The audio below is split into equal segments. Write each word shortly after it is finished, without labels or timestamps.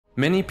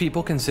Many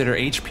people consider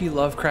HP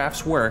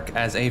Lovecraft's work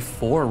as a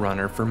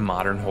forerunner for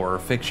modern horror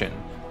fiction,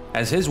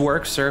 as his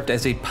work served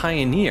as a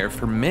pioneer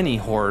for many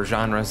horror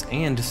genres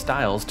and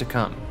styles to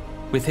come.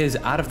 With his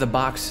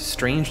out-of-the-box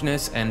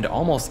strangeness and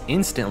almost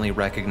instantly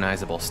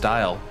recognizable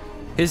style,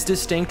 his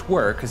distinct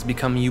work has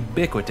become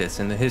ubiquitous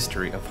in the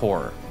history of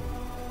horror.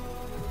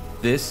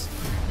 This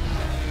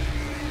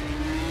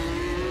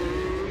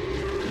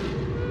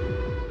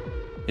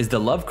is the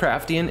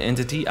Lovecraftian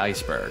entity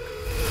Iceberg.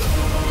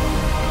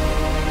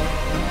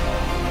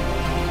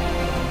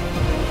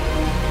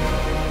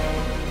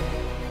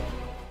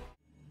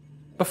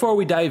 Before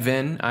we dive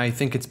in, I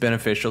think it's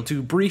beneficial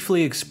to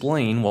briefly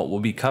explain what we'll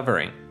be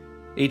covering.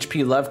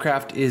 HP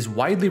Lovecraft is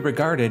widely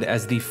regarded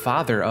as the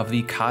father of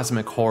the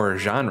cosmic horror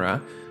genre,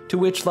 to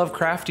which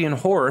Lovecraftian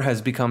horror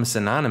has become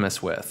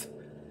synonymous with.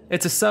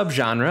 It's a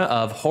subgenre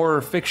of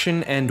horror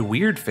fiction and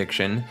weird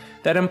fiction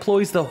that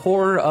employs the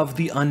horror of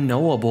the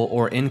unknowable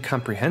or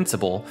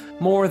incomprehensible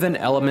more than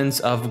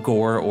elements of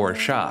gore or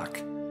shock.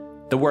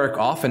 The work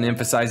often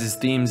emphasizes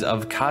themes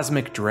of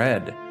cosmic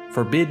dread,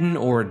 forbidden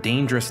or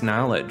dangerous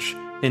knowledge,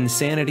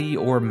 insanity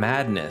or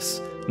madness,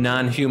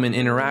 non-human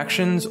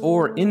interactions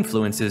or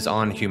influences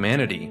on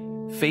humanity,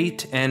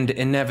 fate and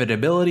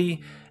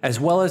inevitability, as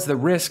well as the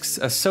risks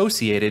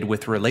associated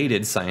with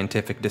related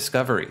scientific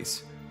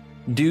discoveries.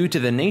 Due to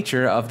the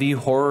nature of the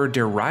horror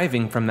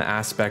deriving from the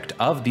aspect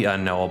of the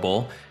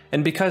unknowable,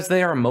 and because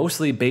they are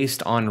mostly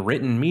based on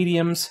written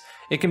mediums,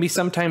 it can be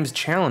sometimes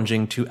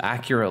challenging to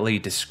accurately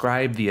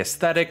describe the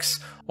aesthetics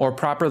or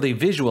properly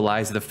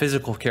visualize the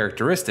physical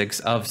characteristics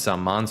of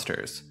some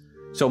monsters.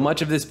 So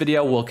much of this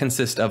video will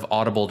consist of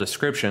audible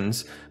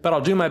descriptions, but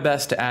I'll do my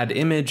best to add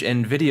image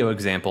and video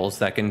examples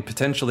that can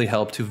potentially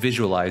help to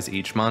visualize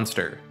each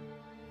monster.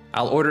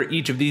 I'll order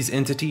each of these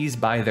entities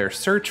by their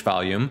search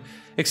volume,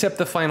 except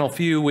the final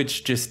few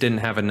which just didn't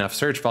have enough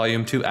search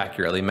volume to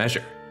accurately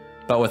measure.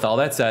 But with all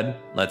that said,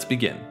 let's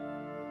begin.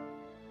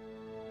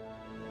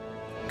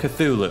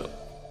 Cthulhu.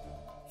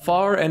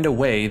 Far and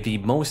away the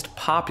most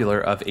popular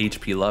of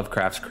HP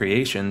Lovecraft's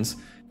creations,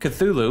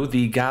 Cthulhu,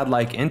 the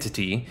godlike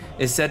entity,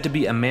 is said to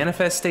be a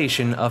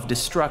manifestation of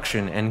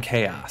destruction and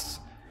chaos.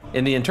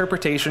 In the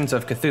interpretations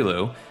of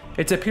Cthulhu,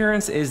 its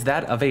appearance is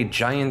that of a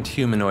giant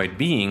humanoid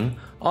being,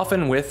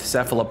 often with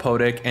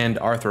cephalopodic and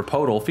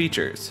arthropodal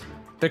features.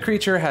 The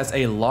creature has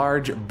a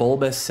large,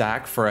 bulbous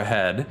sac for a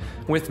head,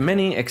 with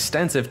many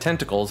extensive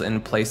tentacles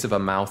in place of a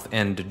mouth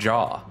and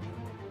jaw.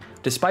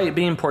 Despite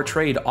being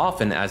portrayed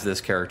often as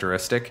this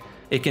characteristic,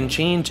 it can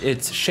change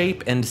its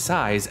shape and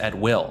size at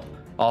will,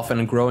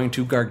 often growing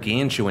to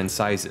gargantuan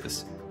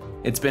sizes.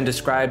 It's been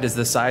described as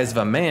the size of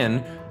a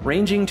man,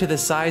 ranging to the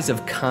size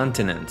of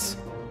continents,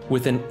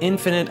 with an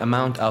infinite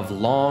amount of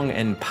long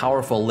and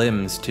powerful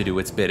limbs to do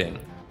its bidding.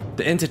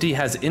 The entity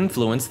has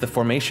influenced the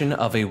formation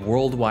of a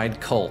worldwide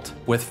cult,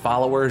 with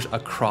followers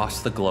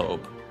across the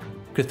globe.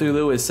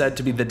 Cthulhu is said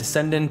to be the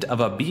descendant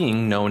of a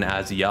being known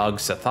as Yog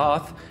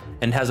Sothoth,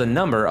 and has a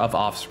number of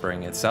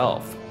offspring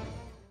itself.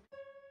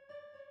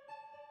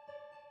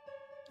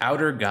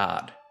 Outer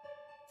God.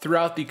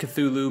 Throughout the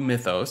Cthulhu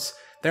mythos,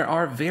 there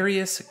are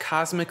various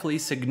cosmically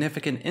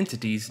significant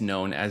entities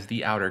known as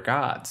the Outer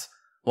Gods.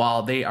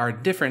 While they are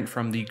different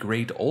from the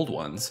Great Old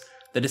Ones,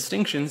 the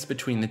distinctions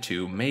between the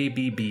two may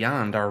be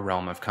beyond our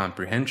realm of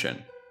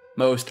comprehension.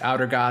 Most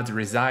Outer Gods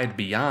reside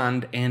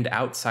beyond and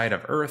outside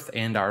of Earth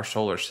and our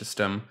solar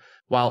system,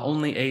 while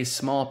only a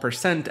small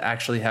percent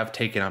actually have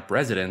taken up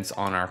residence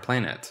on our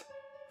planet.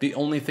 The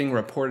only thing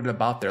reported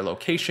about their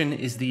location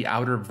is the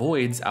outer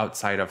voids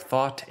outside of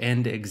thought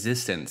and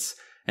existence,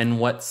 and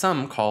what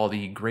some call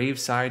the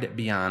graveside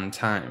beyond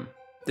time.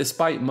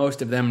 Despite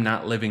most of them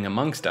not living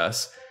amongst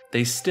us,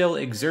 they still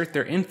exert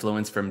their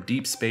influence from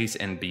deep space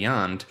and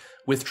beyond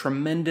with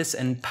tremendous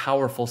and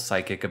powerful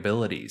psychic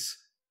abilities.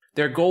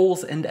 Their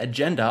goals and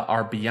agenda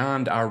are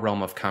beyond our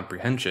realm of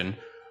comprehension,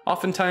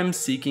 oftentimes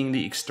seeking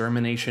the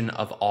extermination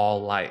of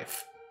all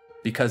life.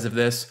 Because of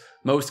this,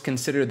 most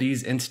consider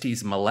these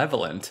entities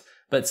malevolent,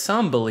 but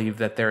some believe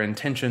that their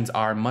intentions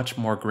are much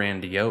more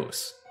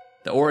grandiose.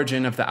 The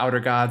origin of the Outer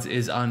Gods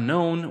is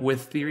unknown,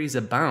 with theories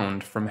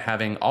abound from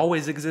having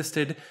always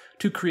existed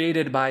to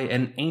created by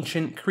an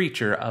ancient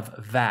creature of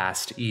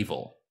vast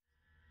evil.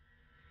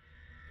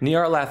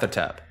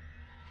 Nyarlathotep.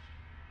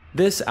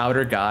 This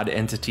Outer God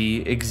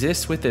entity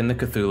exists within the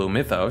Cthulhu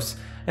mythos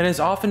and is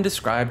often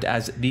described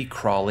as the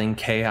Crawling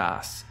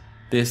Chaos.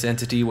 This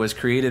entity was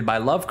created by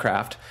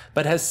Lovecraft,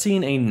 but has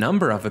seen a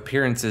number of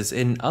appearances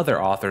in other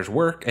authors'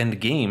 work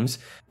and games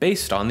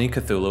based on the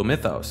Cthulhu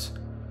mythos.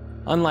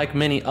 Unlike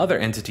many other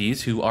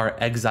entities who are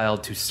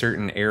exiled to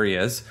certain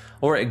areas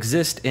or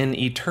exist in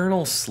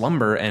eternal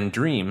slumber and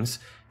dreams,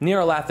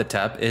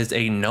 Nyarlathotep is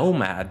a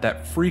nomad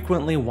that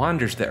frequently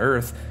wanders the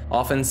earth,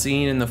 often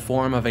seen in the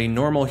form of a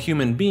normal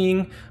human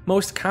being,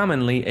 most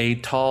commonly a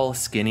tall,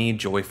 skinny,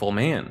 joyful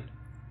man.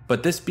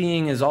 But this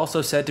being is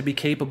also said to be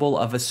capable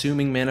of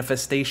assuming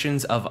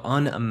manifestations of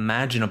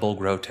unimaginable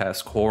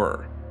grotesque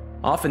horror,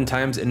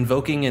 oftentimes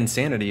invoking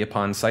insanity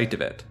upon sight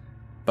of it.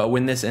 But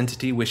when this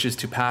entity wishes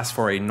to pass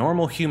for a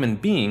normal human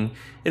being,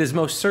 it is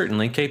most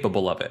certainly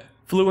capable of it,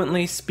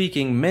 fluently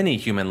speaking many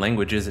human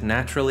languages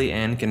naturally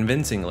and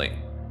convincingly.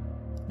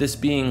 This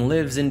being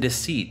lives in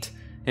deceit,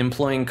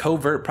 employing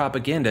covert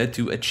propaganda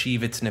to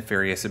achieve its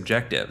nefarious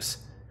objectives.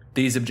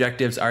 These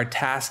objectives are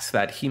tasks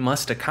that he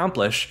must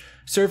accomplish,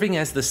 serving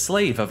as the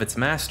slave of its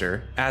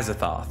master,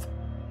 Azathoth.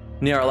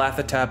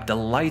 Nyarlathotep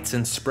delights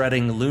in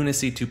spreading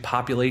lunacy to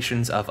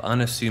populations of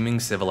unassuming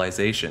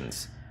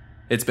civilizations.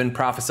 It's been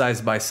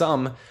prophesied by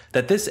some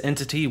that this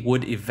entity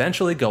would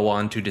eventually go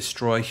on to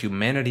destroy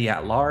humanity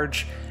at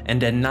large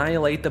and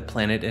annihilate the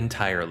planet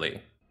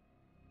entirely.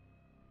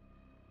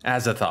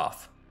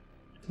 Azathoth.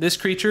 This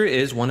creature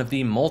is one of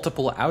the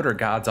multiple outer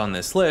gods on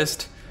this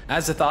list.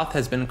 Azathoth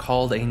has been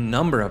called a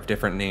number of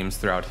different names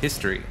throughout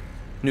history: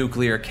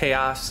 nuclear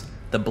chaos,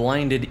 the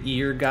blinded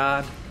ear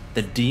god,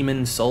 the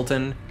demon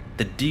sultan,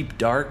 the deep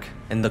dark,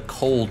 and the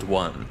cold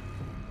one.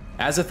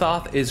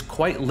 Azathoth is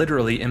quite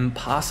literally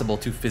impossible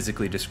to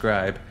physically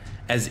describe,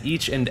 as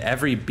each and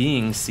every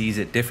being sees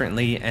it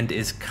differently and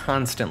is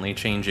constantly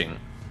changing.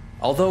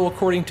 Although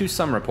according to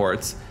some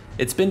reports,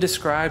 it's been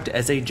described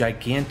as a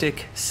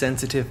gigantic,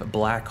 sensitive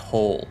black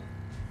hole.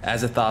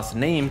 Azathoth's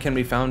name can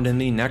be found in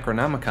the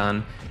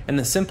Necronomicon, and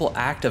the simple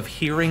act of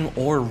hearing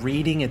or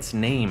reading its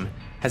name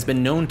has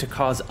been known to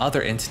cause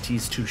other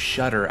entities to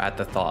shudder at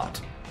the thought.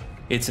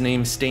 Its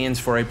name stands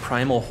for a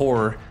primal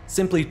horror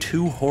simply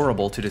too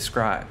horrible to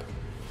describe.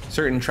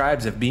 Certain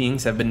tribes of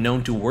beings have been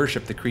known to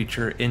worship the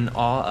creature in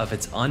awe of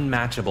its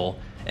unmatchable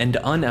and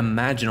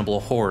unimaginable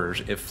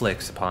horrors it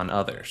flicks upon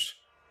others.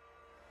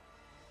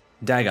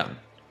 Dagon.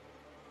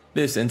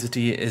 This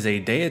entity is a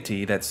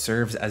deity that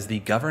serves as the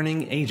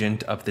governing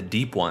agent of the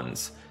Deep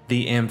Ones,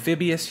 the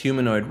amphibious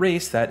humanoid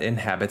race that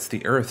inhabits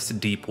the Earth's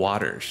deep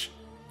waters.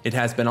 It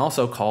has been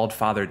also called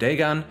Father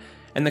Dagon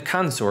and the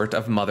consort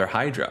of Mother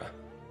Hydra.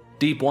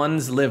 Deep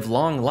Ones live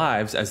long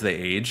lives as they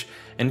age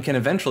and can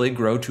eventually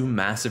grow to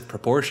massive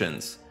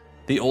proportions.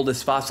 The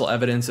oldest fossil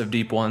evidence of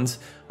Deep Ones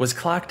was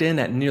clocked in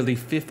at nearly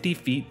 50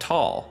 feet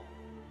tall,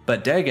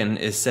 but Dagon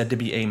is said to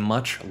be a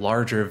much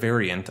larger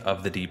variant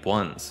of the Deep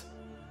Ones.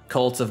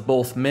 Cults of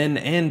both men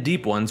and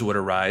Deep Ones would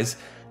arise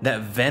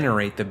that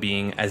venerate the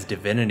being as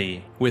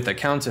divinity, with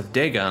accounts of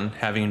Dagon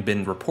having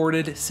been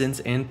reported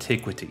since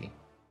antiquity.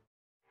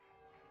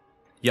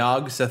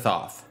 Yog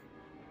Sothoth.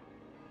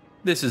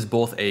 This is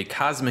both a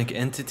cosmic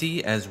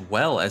entity as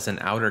well as an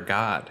outer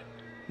god.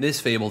 This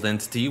fabled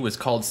entity was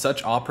called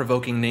such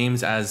awe-provoking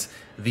names as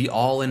the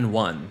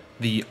All-in-One,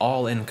 the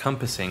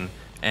All-encompassing,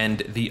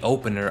 and the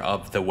Opener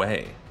of the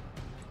Way.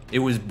 It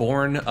was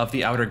born of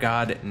the outer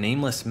god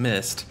Nameless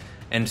Mist,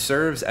 and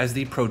serves as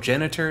the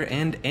progenitor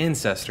and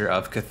ancestor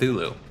of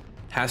Cthulhu,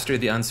 Hastur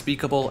the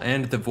Unspeakable,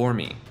 and the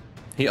Vormi.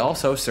 He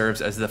also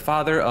serves as the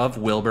father of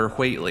Wilbur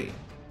Whateley.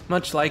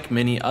 Much like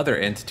many other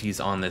entities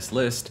on this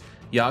list,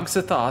 Yog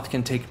Sothoth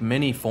can take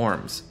many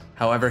forms.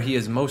 However, he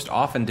is most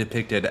often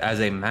depicted as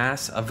a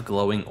mass of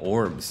glowing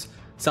orbs,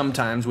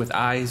 sometimes with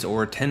eyes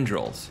or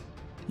tendrils.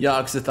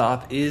 Yog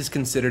Sothoth is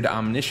considered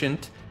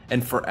omniscient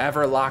and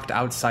forever locked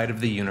outside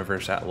of the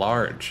universe at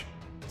large,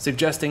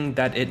 suggesting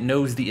that it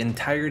knows the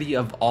entirety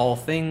of all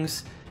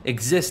things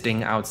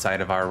existing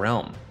outside of our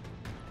realm.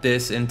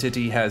 This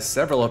entity has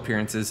several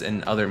appearances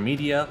in other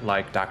media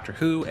like Doctor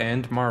Who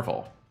and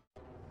Marvel.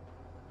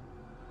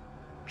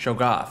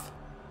 Shoggoth.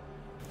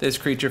 This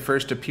creature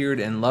first appeared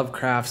in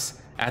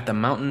Lovecraft's At the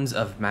Mountains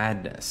of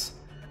Madness.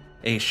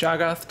 A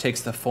Shoggoth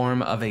takes the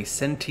form of a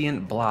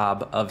sentient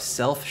blob of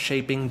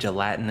self-shaping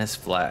gelatinous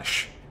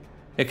flesh.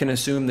 It can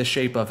assume the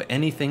shape of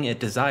anything it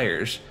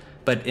desires,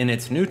 but in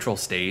its neutral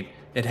state,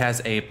 it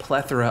has a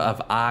plethora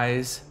of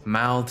eyes,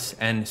 mouths,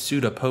 and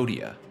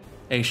pseudopodia.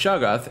 A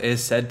Shoggoth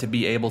is said to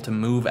be able to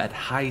move at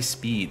high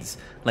speeds,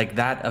 like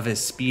that of a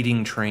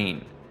speeding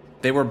train.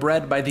 They were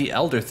bred by the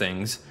Elder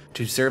Things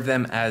to serve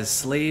them as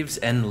slaves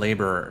and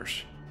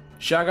laborers.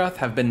 Shoggoth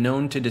have been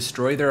known to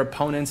destroy their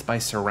opponents by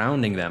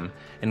surrounding them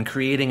and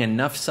creating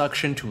enough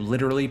suction to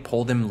literally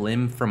pull them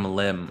limb from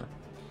limb.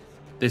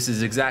 This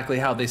is exactly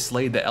how they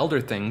slayed the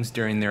Elder Things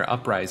during their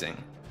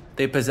uprising.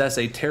 They possess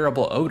a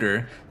terrible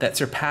odor that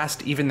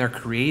surpassed even their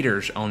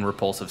creators' own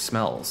repulsive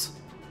smells.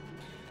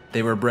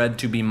 They were bred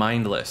to be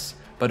mindless,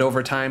 but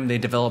over time they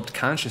developed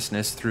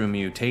consciousness through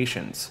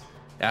mutations.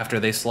 After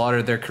they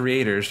slaughtered their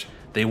creators,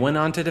 they went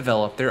on to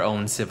develop their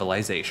own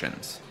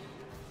civilizations.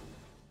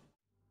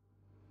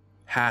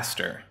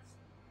 Hastur.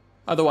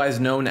 Otherwise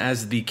known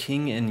as the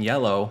King in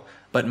Yellow,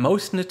 but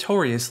most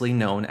notoriously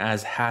known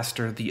as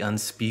Hastur the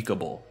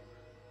Unspeakable.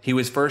 He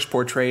was first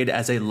portrayed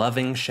as a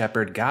loving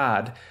shepherd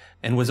god,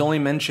 and was only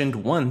mentioned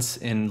once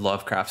in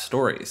Lovecraft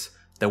stories,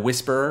 the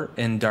Whisperer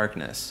in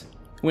Darkness.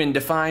 When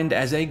defined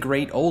as a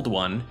Great Old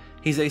One,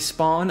 he's a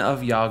spawn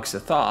of Yog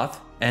Sothoth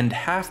and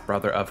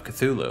half-brother of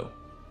Cthulhu.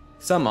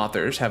 Some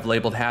authors have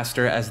labeled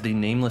Hastur as the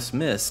Nameless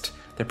Mist,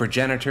 the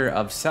progenitor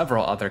of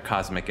several other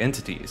cosmic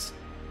entities.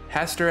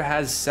 Hastur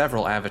has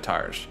several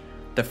avatars.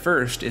 The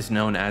first is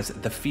known as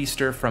the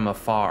Feaster from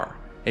Afar,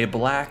 a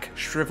black,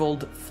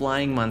 shriveled,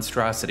 flying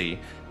monstrosity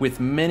with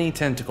many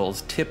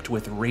tentacles tipped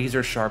with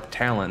razor-sharp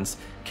talons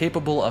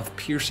capable of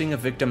piercing a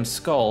victim's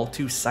skull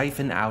to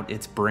siphon out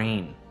its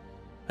brain.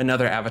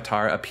 Another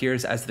avatar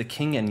appears as the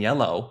King in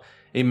Yellow,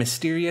 a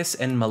mysterious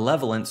and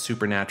malevolent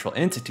supernatural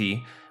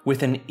entity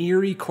with an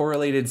eerie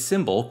correlated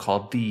symbol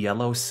called the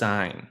Yellow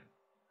Sign.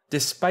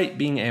 Despite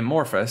being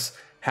amorphous,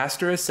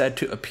 Hastur is said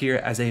to appear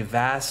as a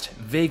vast,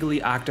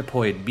 vaguely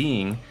octopoid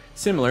being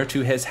similar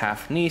to his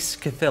half-niece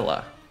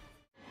Cthylla.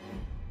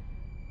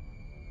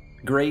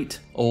 Great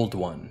Old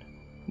One.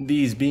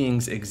 These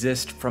beings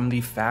exist from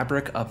the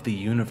fabric of the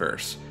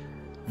universe,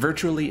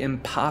 virtually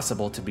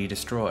impossible to be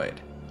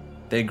destroyed.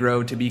 They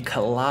grow to be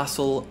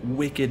colossal,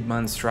 wicked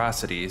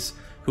monstrosities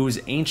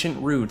whose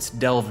ancient roots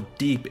delve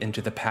deep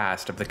into the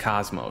past of the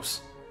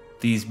cosmos.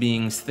 These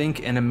beings think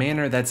in a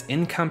manner that's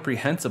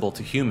incomprehensible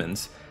to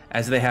humans,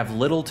 as they have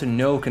little to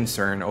no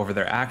concern over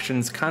their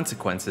actions'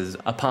 consequences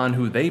upon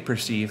who they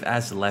perceive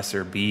as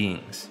lesser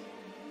beings.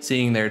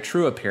 Seeing their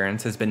true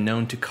appearance has been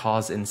known to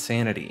cause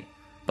insanity,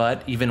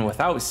 but even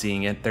without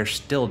seeing it, they're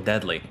still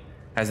deadly,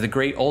 as the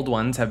Great Old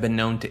Ones have been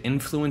known to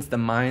influence the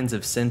minds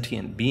of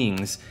sentient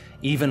beings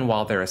even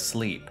while they're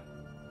asleep.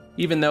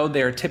 Even though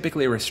they are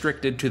typically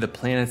restricted to the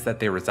planets that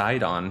they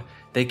reside on,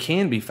 they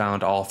can be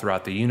found all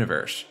throughout the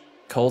universe.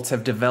 Cults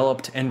have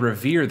developed and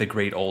revere the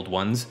Great Old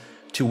Ones,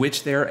 to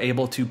which they are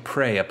able to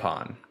prey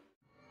upon.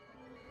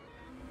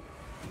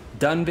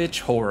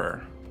 Dunwich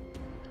Horror.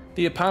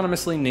 The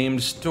eponymously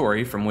named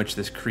story from which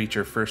this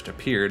creature first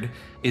appeared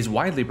is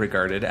widely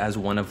regarded as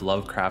one of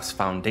Lovecraft's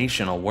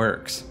foundational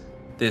works.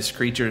 This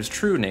creature's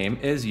true name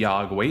is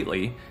Wilbur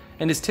Whateley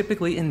and is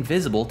typically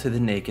invisible to the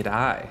naked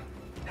eye.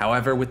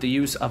 However, with the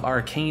use of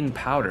arcane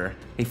powder,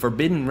 a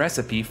forbidden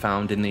recipe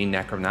found in the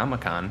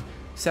Necronomicon,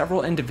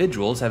 several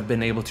individuals have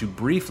been able to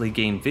briefly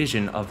gain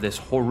vision of this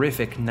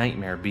horrific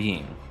nightmare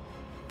being.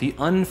 The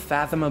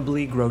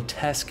unfathomably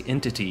grotesque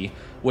entity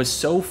was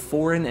so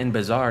foreign and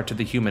bizarre to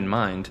the human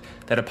mind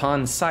that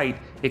upon sight,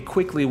 it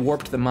quickly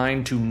warped the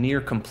mind to near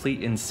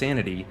complete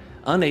insanity,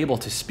 unable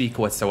to speak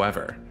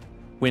whatsoever.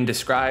 When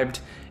described,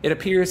 it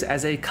appears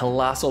as a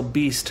colossal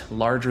beast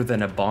larger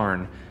than a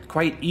barn,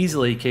 quite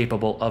easily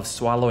capable of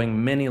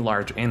swallowing many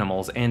large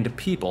animals and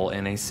people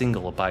in a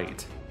single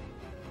bite.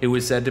 It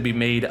was said to be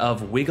made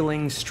of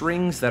wiggling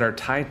strings that are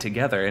tied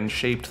together and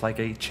shaped like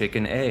a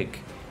chicken egg,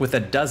 with a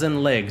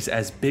dozen legs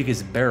as big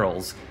as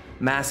barrels,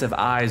 massive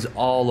eyes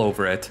all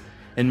over it,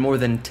 and more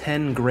than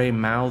 10 gray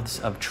mouths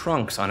of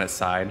trunks on its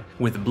side,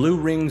 with blue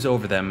rings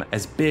over them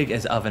as big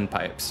as oven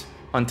pipes.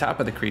 On top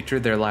of the creature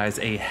there lies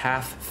a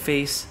half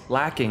face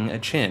lacking a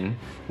chin,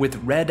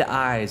 with red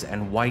eyes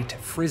and white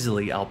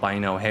frizzly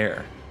albino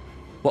hair.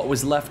 What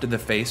was left of the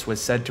face was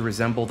said to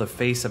resemble the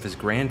face of his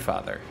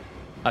grandfather.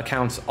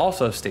 Accounts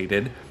also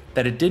stated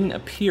that it didn't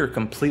appear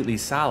completely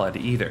solid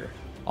either,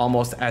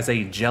 almost as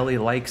a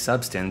jelly-like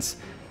substance,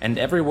 and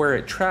everywhere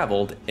it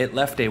traveled, it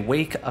left a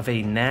wake of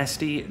a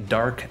nasty,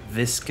 dark,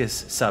 viscous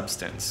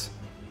substance.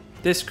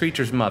 This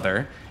creature's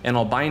mother, an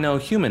albino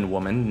human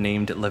woman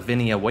named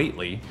Lavinia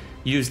Whateley,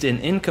 used an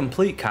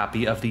incomplete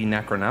copy of the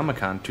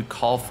Necronomicon to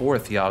call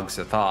forth Yog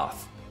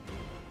Sothoth.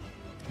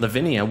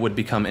 Lavinia would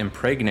become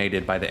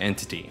impregnated by the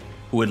entity,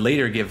 who would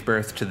later give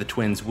birth to the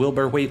twins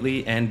Wilbur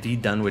Whateley and the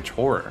Dunwich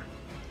Horror.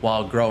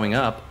 While growing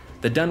up,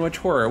 the Dunwich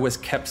Horror was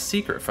kept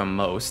secret from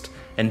most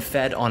and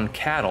fed on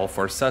cattle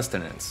for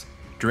sustenance,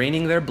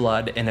 draining their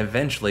blood and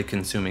eventually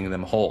consuming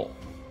them whole.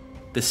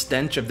 The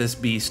stench of this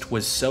beast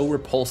was so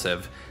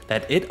repulsive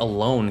that it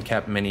alone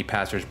kept many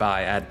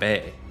passers-by at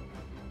bay.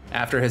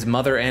 After his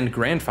mother and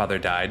grandfather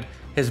died,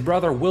 his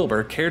brother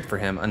Wilbur cared for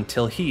him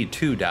until he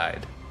too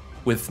died.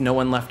 With no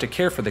one left to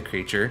care for the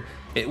creature,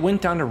 it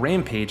went on a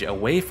rampage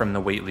away from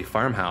the Whateley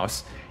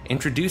farmhouse,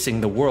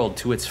 introducing the world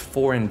to its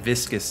foreign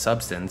viscous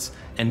substance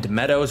and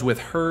meadows with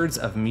herds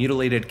of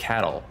mutilated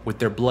cattle with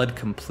their blood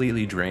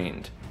completely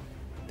drained.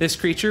 This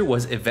creature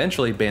was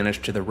eventually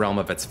banished to the realm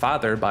of its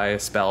father by a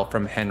spell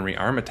from Henry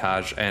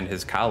Armitage and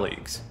his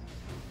colleagues.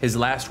 His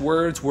last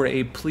words were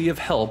a plea of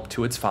help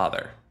to its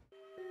father.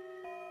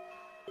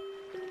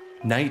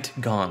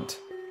 Night-gaunt.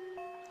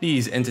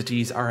 These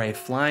entities are a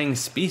flying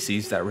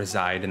species that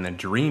reside in the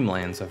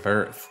dreamlands of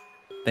Earth.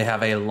 They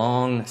have a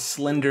long,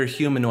 slender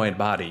humanoid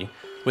body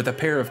with a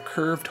pair of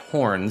curved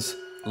horns,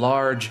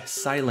 large,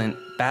 silent,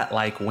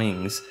 bat-like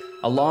wings,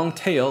 a long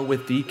tail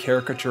with the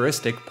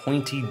characteristic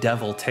pointy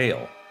devil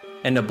tail,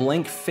 and a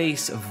blank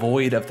face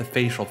void of the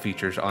facial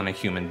features on a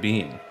human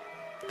being.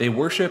 They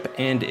worship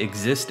and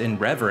exist in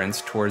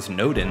reverence towards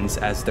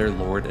Nodens as their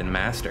lord and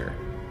master.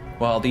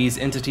 While these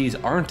entities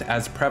aren't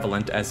as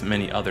prevalent as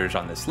many others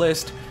on this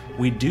list,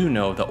 we do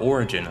know the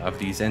origin of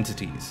these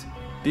entities.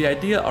 The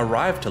idea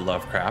arrived to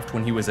Lovecraft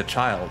when he was a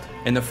child,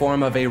 in the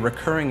form of a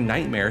recurring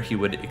nightmare he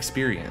would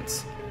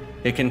experience.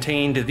 It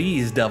contained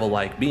these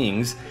devil-like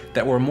beings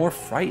that were more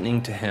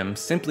frightening to him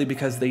simply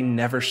because they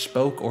never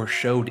spoke or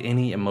showed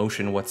any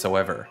emotion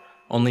whatsoever,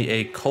 only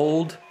a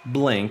cold,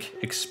 blank,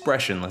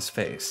 expressionless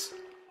face.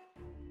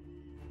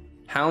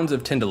 Hounds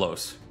of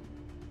Tindalos.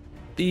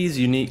 These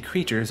unique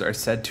creatures are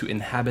said to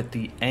inhabit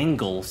the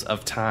angles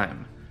of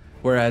time,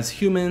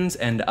 whereas humans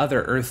and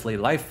other earthly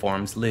life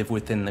forms live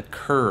within the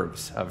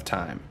curves of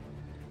time.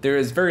 There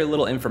is very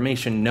little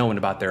information known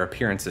about their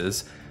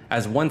appearances,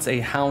 as once a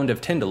Hound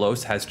of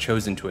Tindalos has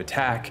chosen to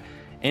attack,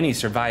 any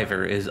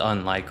survivor is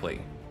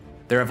unlikely.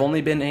 There have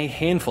only been a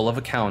handful of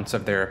accounts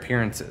of their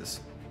appearances.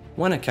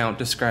 One account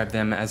described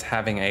them as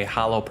having a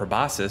hollow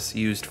proboscis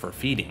used for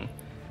feeding,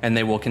 and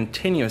they will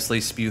continuously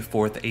spew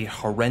forth a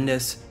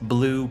horrendous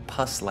blue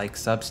pus-like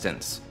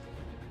substance.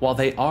 While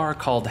they are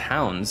called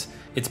hounds,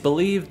 it's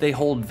believed they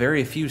hold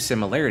very few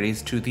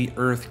similarities to the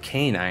earth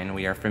canine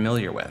we are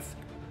familiar with.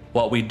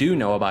 What we do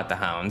know about the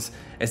hounds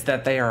is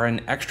that they are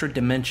an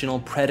extra-dimensional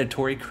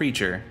predatory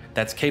creature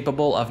that's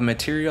capable of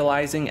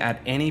materializing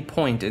at any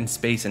point in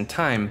space and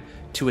time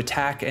to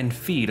attack and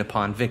feed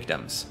upon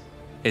victims.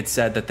 It's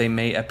said that they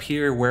may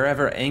appear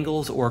wherever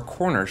angles or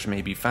corners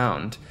may be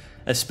found,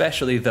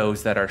 especially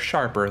those that are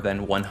sharper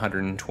than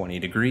 120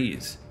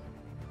 degrees.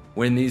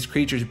 When these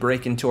creatures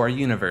break into our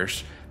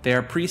universe, they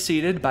are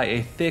preceded by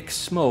a thick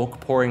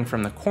smoke pouring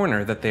from the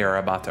corner that they are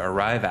about to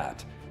arrive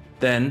at.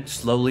 Then,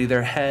 slowly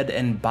their head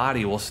and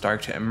body will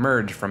start to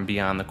emerge from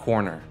beyond the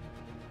corner.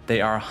 They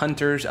are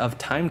hunters of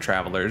time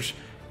travelers,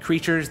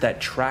 creatures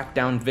that track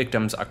down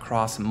victims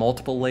across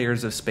multiple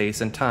layers of space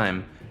and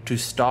time to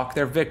stalk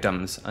their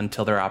victims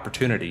until their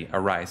opportunity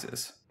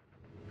arises.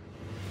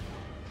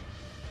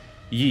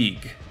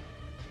 Yig.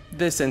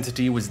 This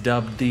entity was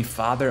dubbed the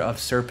Father of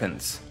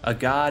Serpents, a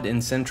god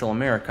in Central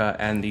America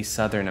and the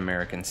Southern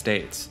American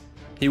states.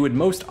 He would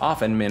most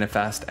often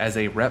manifest as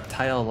a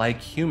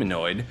reptile-like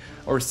humanoid,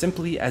 or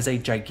simply as a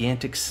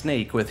gigantic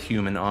snake with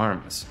human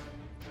arms.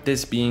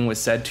 This being was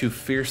said to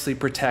fiercely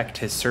protect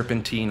his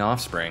serpentine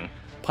offspring,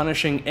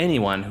 punishing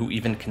anyone who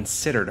even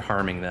considered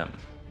harming them.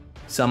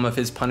 Some of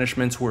his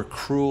punishments were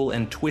cruel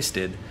and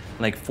twisted,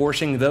 like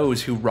forcing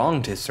those who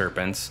wronged his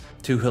serpents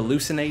to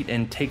hallucinate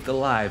and take the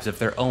lives of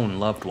their own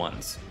loved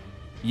ones.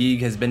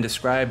 Yig has been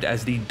described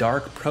as the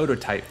dark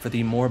prototype for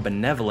the more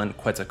benevolent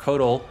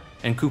Quetzalcoatl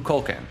and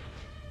Kukulkan.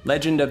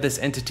 Legend of this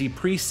entity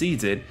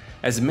precedes it,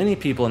 as many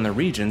people in the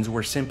regions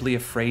were simply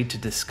afraid to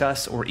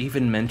discuss or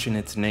even mention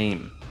its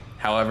name.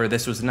 However,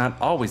 this was not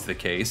always the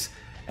case,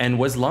 and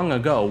was long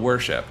ago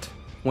worshipped.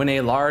 When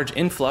a large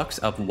influx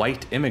of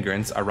white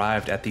immigrants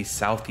arrived at the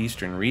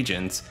southeastern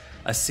regions,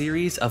 a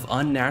series of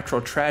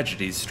unnatural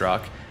tragedies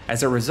struck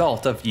as a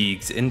result of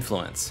Yig's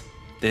influence.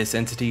 This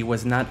entity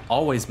was not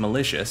always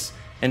malicious.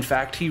 In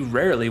fact, he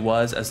rarely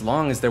was, as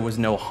long as there was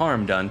no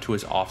harm done to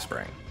his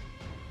offspring.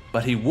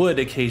 But he would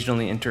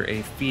occasionally enter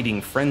a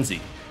feeding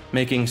frenzy,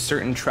 making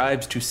certain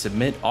tribes to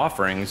submit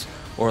offerings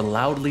or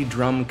loudly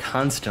drum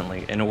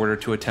constantly in order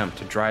to attempt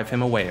to drive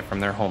him away from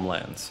their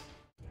homelands.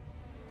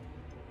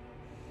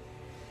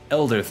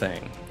 Elder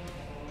Thing.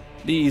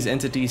 These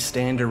entities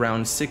stand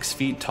around 6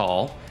 feet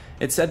tall.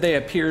 It's said they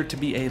appear to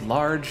be a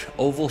large,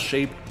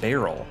 oval-shaped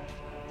barrel,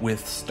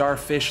 with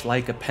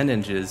starfish-like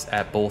appendages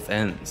at both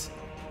ends.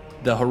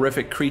 The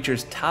horrific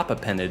creature's top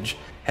appendage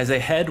has a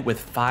head with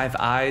 5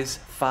 eyes,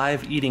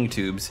 5 eating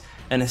tubes,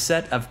 and a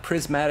set of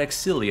prismatic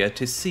cilia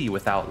to see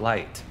without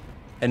light.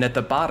 And at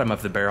the bottom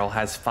of the barrel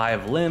has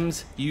 5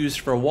 limbs used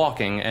for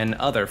walking and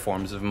other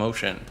forms of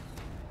motion.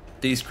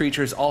 These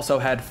creatures also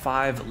had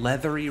 5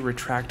 leathery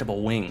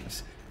retractable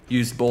wings,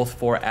 used both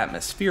for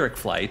atmospheric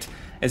flight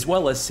as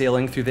well as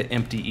sailing through the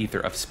empty ether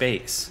of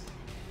space.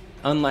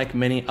 Unlike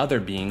many other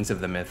beings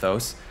of the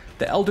mythos,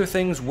 the Elder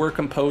Things were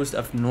composed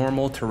of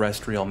normal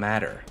terrestrial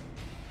matter,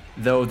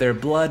 though their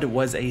blood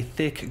was a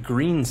thick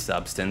green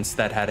substance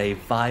that had a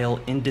vile,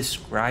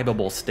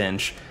 indescribable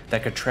stench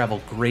that could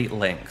travel great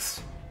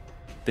lengths.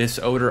 This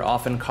odor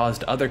often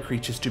caused other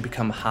creatures to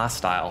become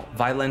hostile,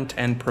 violent,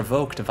 and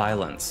provoked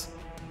violence.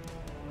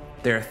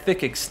 Their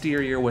thick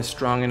exterior was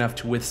strong enough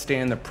to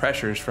withstand the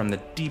pressures from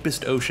the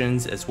deepest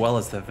oceans as well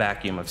as the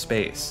vacuum of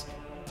space.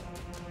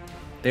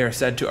 They are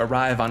said to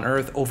arrive on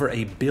Earth over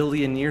 1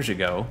 billion years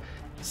ago,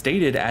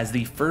 stated as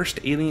the first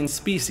alien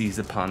species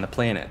upon the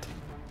planet.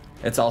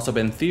 It's also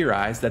been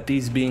theorized that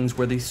these beings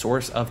were the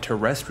source of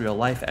terrestrial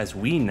life as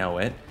we know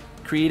it,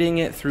 creating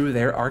it through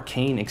their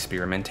arcane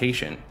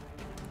experimentation.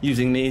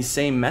 Using these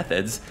same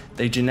methods,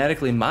 they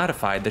genetically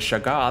modified the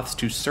Shoggoths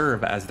to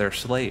serve as their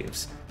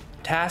slaves,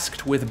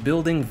 tasked with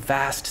building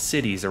vast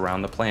cities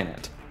around the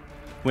planet.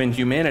 When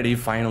humanity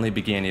finally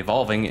began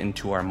evolving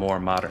into our more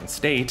modern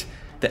state,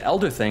 the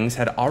Elder Things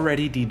had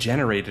already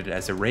degenerated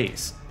as a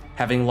race,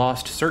 having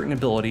lost certain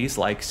abilities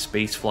like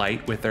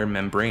spaceflight with their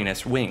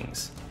membranous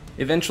wings.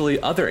 Eventually,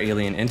 other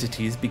alien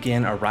entities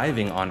began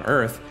arriving on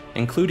Earth,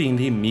 including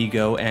the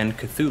Migo and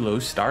Cthulhu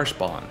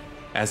Starspawn.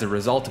 As a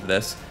result of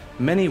this,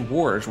 many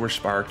wars were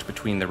sparked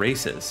between the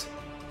races,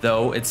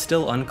 though it's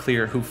still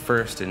unclear who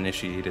first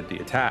initiated the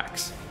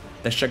attacks.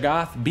 The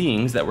Shoggoth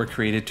beings that were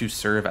created to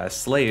serve as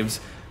slaves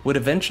would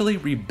eventually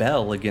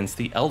rebel against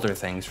the Elder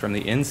Things from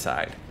the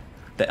inside.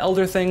 The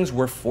Elder Things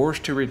were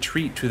forced to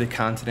retreat to the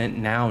continent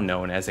now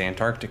known as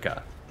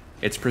Antarctica.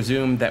 It's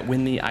presumed that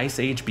when the Ice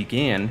Age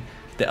began,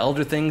 the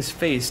Elder Things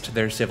faced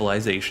their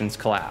civilization's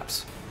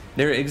collapse.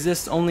 There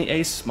exists only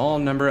a small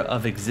number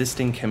of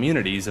existing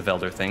communities of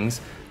Elder Things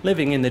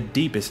living in the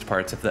deepest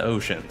parts of the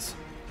oceans.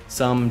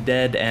 Some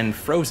dead and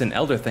frozen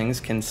Elder Things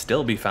can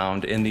still be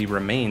found in the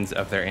remains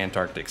of their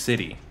Antarctic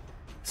city.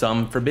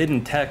 Some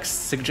forbidden texts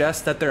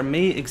suggest that there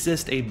may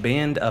exist a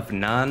band of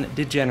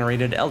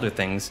non-degenerated Elder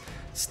Things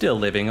still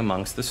living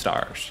amongst the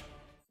stars.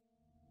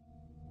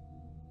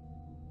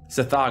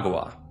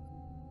 Tsathoghua.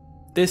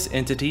 This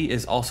entity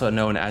is also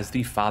known as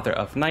the Father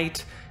of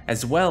Night,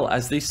 as well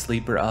as the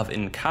Sleeper of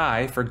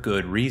Inkai for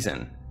good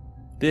reason.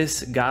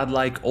 This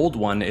godlike Old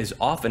One is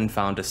often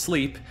found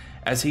asleep,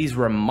 as he's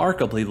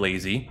remarkably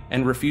lazy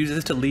and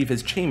refuses to leave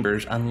his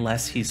chambers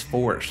unless he's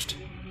forced.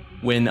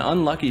 When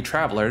unlucky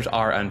travelers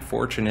are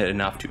unfortunate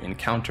enough to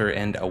encounter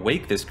and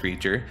awake this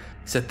creature,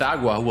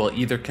 Tsathoghua will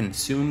either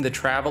consume the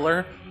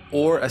traveler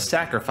or a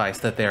sacrifice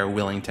that they are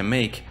willing to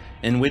make,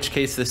 in which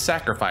case the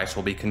sacrifice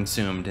will be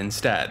consumed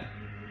instead.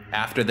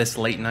 After this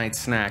late night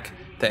snack,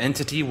 the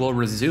entity will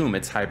resume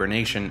its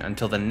hibernation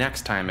until the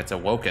next time it's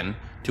awoken,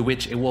 to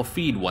which it will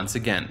feed once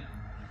again.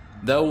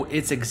 Though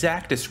its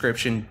exact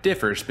description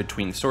differs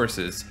between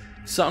sources,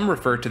 some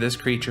refer to this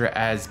creature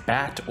as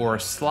bat or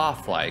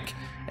sloth-like,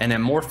 an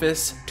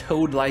amorphous,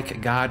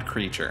 toad-like god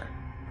creature,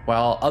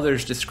 while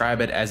others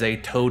describe it as a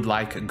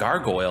toad-like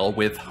gargoyle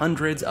with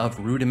hundreds of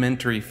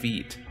rudimentary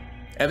feet.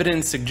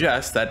 Evidence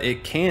suggests that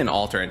it can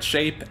alter its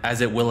shape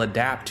as it will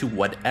adapt to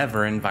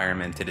whatever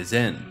environment it is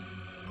in.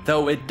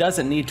 Though it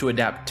doesn't need to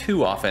adapt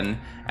too often,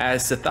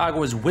 as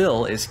Tsathoghua's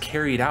will is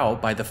carried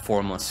out by the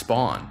Formless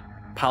Spawn,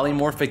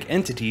 polymorphic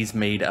entities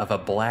made of a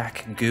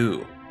black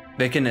goo.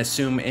 They can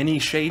assume any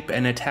shape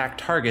and attack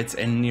targets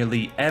in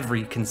nearly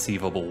every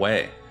conceivable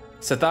way.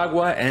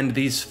 Tsathoghua and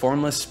these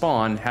Formless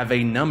Spawn have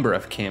a number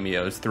of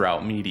cameos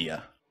throughout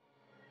media.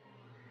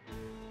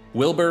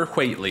 Wilbur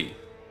Whateley.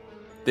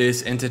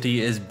 This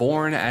entity is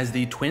born as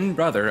the twin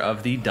brother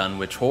of the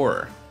Dunwich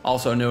Horror,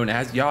 also known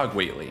as Yog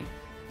Whateley.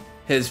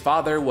 His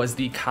father was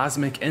the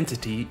cosmic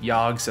entity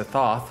Yog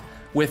Sothoth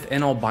with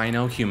an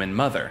albino human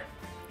mother.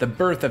 The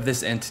birth of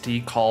this entity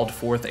called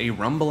forth a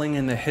rumbling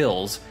in the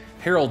hills,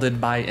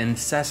 heralded by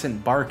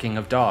incessant barking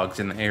of dogs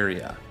in the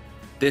area.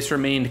 This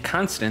remained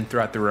constant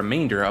throughout the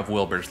remainder of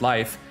Wilbur's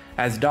life,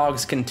 as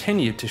dogs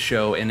continued to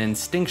show an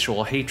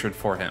instinctual hatred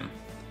for him.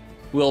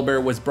 Wilbur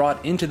was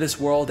brought into this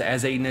world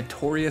as a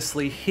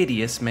notoriously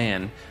hideous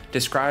man,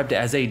 described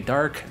as a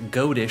dark,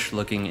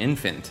 goatish-looking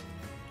infant.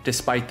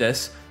 Despite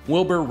this,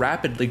 Wilbur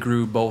rapidly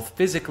grew both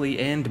physically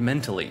and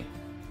mentally.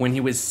 When he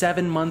was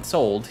 7 months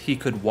old, he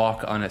could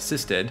walk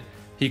unassisted,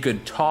 he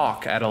could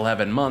talk at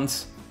 11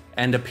 months,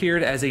 and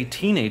appeared as a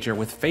teenager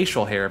with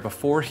facial hair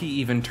before he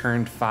even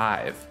turned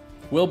 5.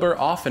 Wilbur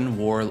often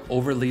wore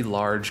overly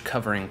large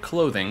covering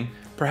clothing,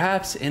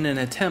 perhaps in an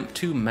attempt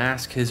to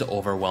mask his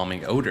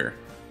overwhelming odor,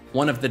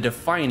 one of the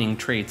defining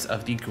traits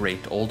of the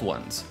Great Old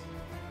Ones.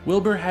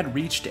 Wilbur had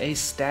reached a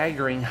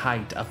staggering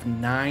height of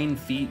 9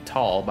 feet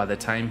tall by the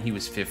time he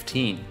was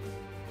 15,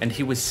 and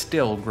he was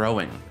still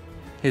growing.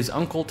 His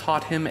uncle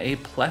taught him a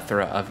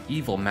plethora of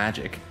evil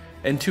magic,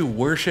 and to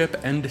worship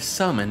and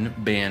summon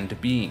banned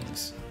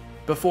beings.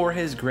 Before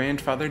his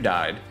grandfather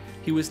died,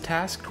 he was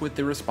tasked with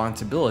the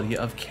responsibility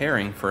of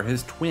caring for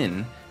his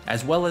twin,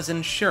 as well as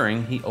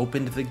ensuring he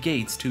opened the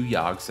gates to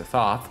Yog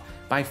Sothoth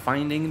by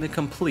finding the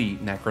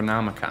complete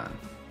Necronomicon.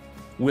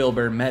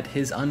 Wilbur met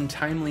his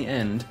untimely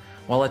end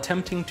while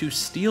attempting to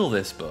steal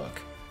this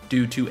book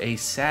due to a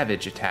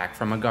savage attack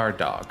from a guard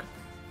dog.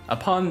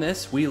 Upon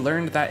this, we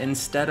learned that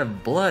instead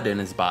of blood in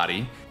his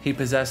body, he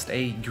possessed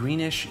a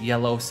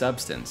greenish-yellow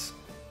substance.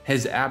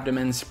 His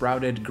abdomen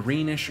sprouted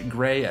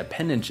greenish-gray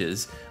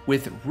appendages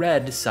with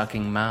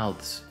red-sucking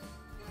mouths.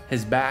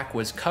 His back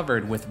was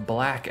covered with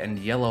black and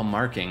yellow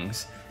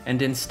markings,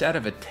 and instead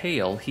of a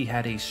tail, he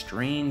had a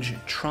strange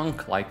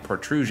trunk-like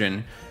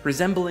protrusion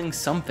resembling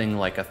something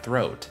like a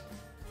throat.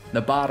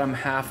 The bottom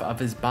half of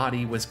his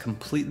body was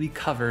completely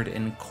covered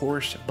in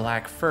coarse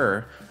black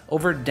fur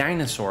over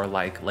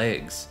dinosaur-like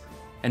legs,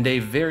 and a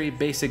very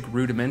basic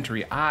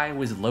rudimentary eye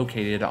was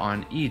located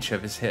on each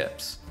of his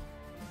hips.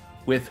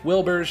 With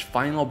Wilbur's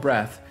final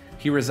breath,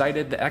 he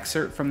recited the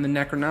excerpt from the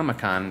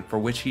Necronomicon for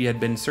which he had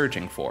been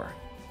searching for.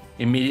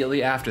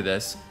 Immediately after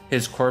this,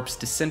 his corpse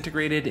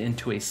disintegrated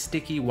into a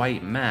sticky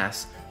white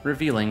mass,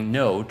 revealing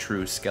no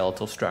true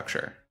skeletal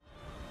structure.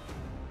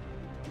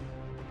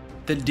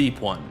 The Deep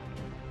One.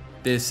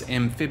 This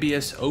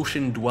amphibious,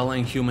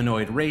 ocean-dwelling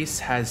humanoid race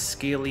has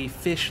scaly,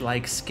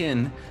 fish-like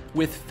skin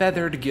with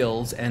feathered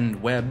gills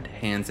and webbed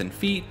hands and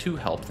feet to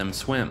help them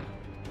swim,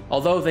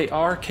 although they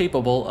are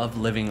capable of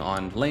living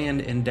on land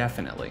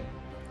indefinitely.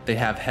 They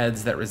have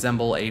heads that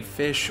resemble a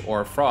fish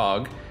or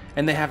frog,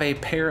 and they have a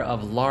pair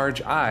of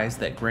large eyes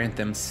that grant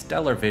them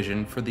stellar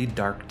vision for the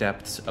dark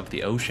depths of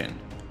the ocean.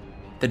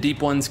 The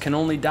Deep Ones can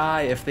only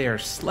die if they are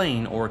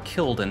slain or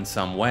killed in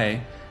some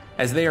way,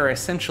 as they are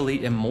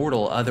essentially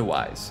immortal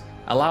otherwise,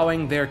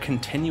 allowing their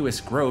continuous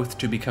growth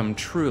to become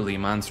truly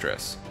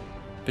monstrous.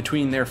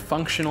 Between their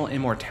functional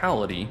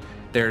immortality,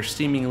 their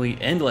seemingly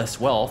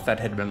endless wealth that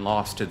had been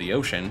lost to the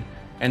ocean,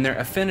 and their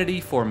affinity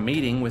for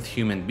mating with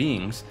human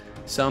beings,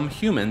 some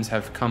humans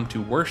have come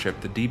to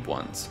worship the Deep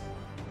Ones.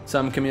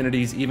 Some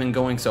communities even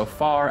going so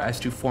far as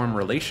to form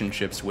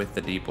relationships with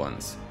the Deep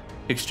Ones,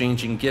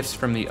 exchanging gifts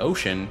from the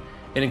ocean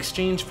in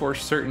exchange for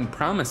certain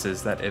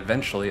promises that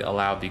eventually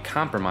allow the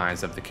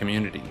compromise of the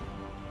community.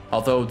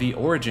 Although the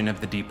origin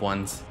of the Deep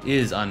Ones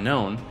is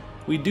unknown,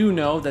 we do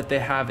know that they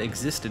have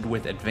existed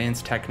with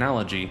advanced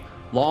technology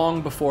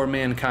long before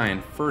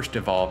mankind first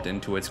evolved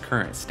into its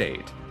current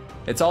state.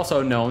 It's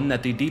also known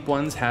that the Deep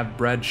Ones have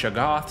bred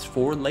Shoggoths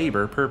for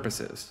labor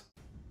purposes.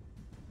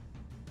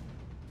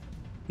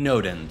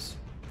 Nodens.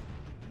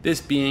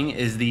 This being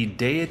is the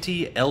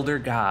deity elder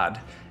god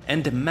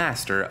and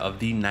master of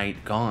the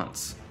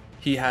Night-gaunts.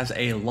 He has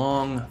a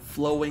long,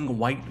 flowing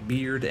white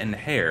beard and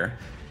hair,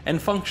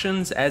 and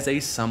functions as a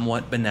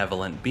somewhat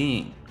benevolent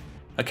being.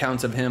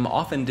 Accounts of him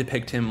often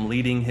depict him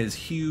leading his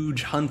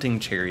huge hunting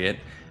chariot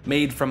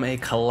made from a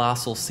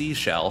colossal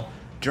seashell,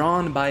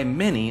 drawn by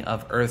many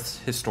of Earth's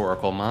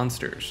historical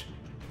monsters.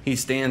 He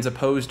stands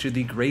opposed to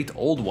the Great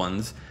Old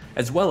Ones,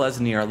 as well as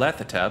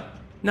Nyarlathotep,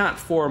 not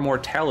for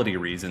mortality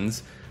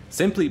reasons,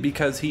 simply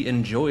because he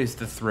enjoys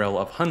the thrill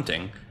of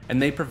hunting,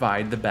 and they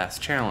provide the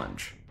best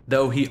challenge.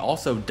 Though he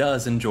also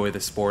does enjoy the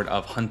sport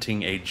of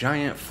hunting a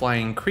giant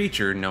flying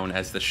creature known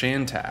as the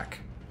Shathak.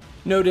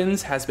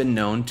 Nodens has been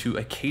known to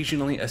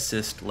occasionally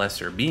assist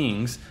lesser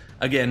beings,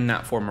 again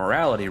not for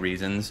morality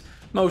reasons,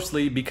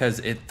 mostly because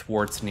it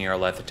thwarts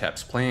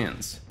Nyarlathotep's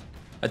plans.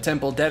 A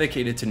temple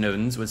dedicated to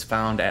Nodens was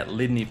found at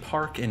Lydney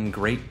Park in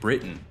Great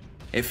Britain.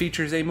 It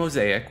features a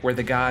mosaic where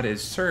the god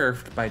is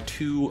served by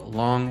two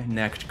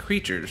long-necked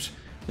creatures,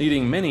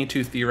 leading many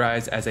to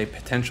theorize as a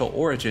potential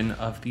origin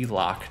of the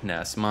Loch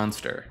Ness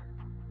monster.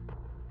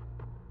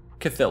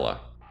 Cthylla.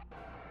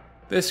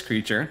 This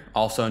creature,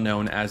 also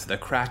known as the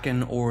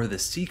Kraken or the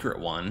Secret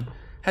One,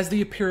 has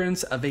the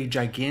appearance of a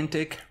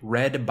gigantic,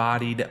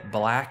 red-bodied,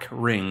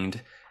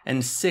 black-ringed,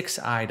 and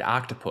six-eyed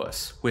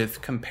octopus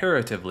with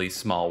comparatively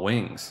small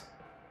wings.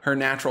 Her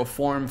natural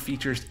form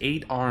features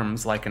 8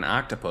 arms like an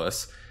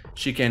octopus.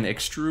 She can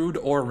extrude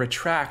or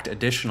retract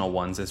additional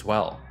ones as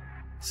well.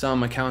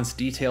 Some accounts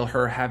detail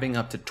her having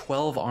up to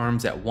 12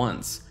 arms at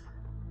once.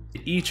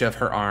 Each of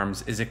her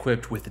arms is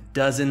equipped with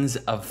dozens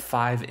of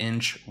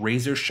 5-inch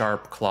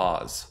razor-sharp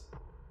claws.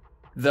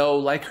 Though,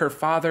 like her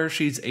father,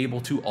 she's able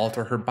to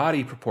alter her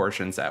body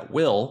proportions at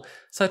will,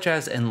 such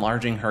as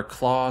enlarging her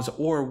claws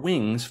or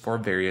wings for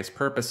various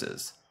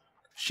purposes.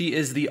 She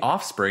is the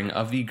offspring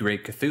of the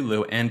Great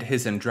Cthulhu and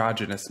his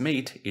androgynous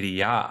mate,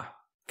 Idia.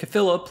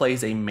 Cthylla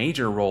plays a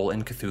major role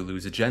in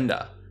Cthulhu's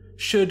agenda.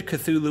 Should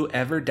Cthulhu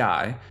ever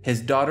die,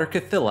 his daughter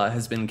Cthylla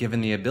has been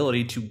given the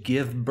ability to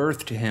give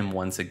birth to him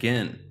once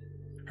again.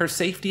 Her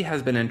safety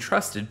has been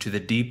entrusted to the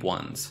Deep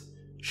Ones.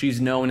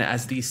 She's known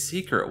as the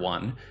Secret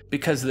One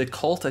because the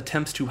cult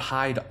attempts to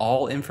hide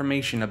all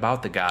information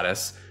about the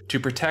goddess to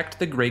protect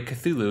the Great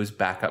Cthulhu's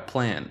backup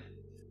plan.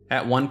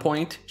 At one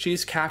point,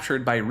 she's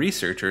captured by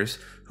researchers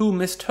who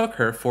mistook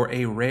her for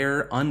a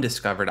rare,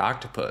 undiscovered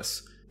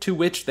octopus, to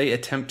which they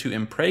attempt to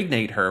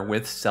impregnate her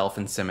with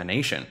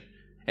self-insemination.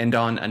 And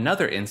on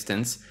another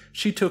instance,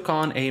 she took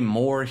on a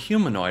more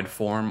humanoid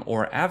form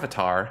or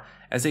avatar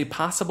as a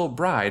possible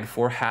bride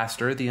for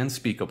Hastur the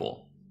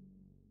Unspeakable.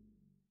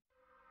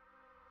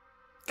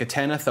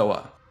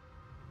 Ghatanothoa.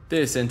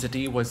 This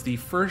entity was the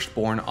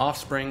firstborn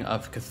offspring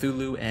of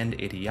Cthulhu and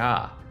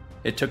Idia.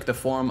 It took the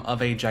form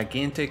of a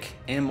gigantic,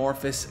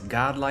 amorphous,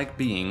 godlike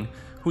being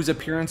whose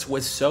appearance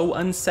was so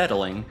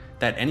unsettling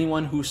that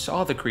anyone who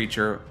saw the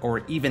creature,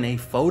 or even a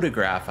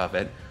photograph of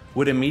it,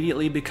 would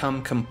immediately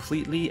become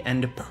completely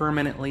and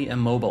permanently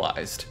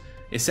immobilized,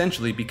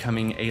 essentially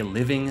becoming a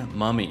living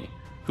mummy,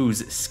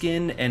 whose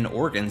skin and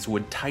organs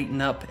would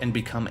tighten up and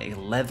become a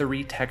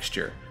leathery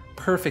texture,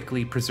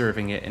 perfectly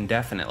preserving it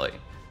indefinitely.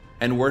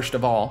 And worst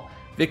of all,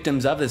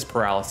 victims of this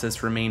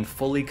paralysis remain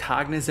fully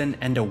cognizant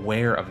and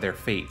aware of their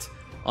fate,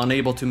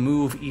 unable to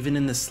move even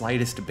in the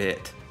slightest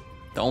bit.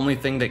 The only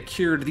thing that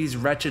cured these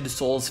wretched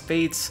souls'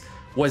 fates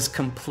was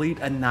complete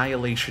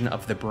annihilation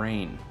of the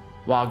brain.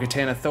 While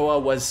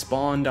Ghatanothoa was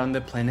spawned on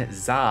the planet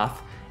Zoth,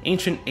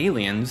 ancient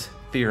aliens,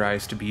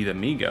 theorized to be the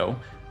Migo,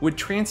 would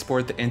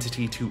transport the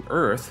entity to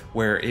Earth,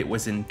 where it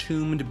was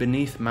entombed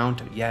beneath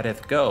Mount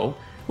Yadith-Go,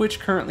 which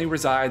currently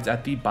resides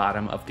at the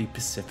bottom of the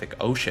Pacific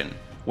Ocean,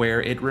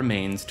 where it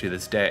remains to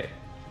this day.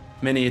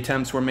 Many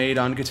attempts were made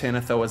on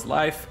Ghatanothoa's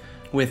life,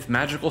 with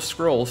magical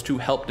scrolls to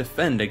help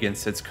defend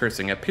against its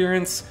cursing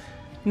appearance,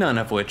 none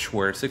of which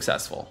were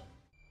successful.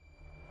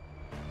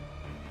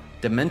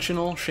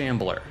 Dimensional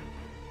Shambler.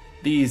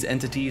 These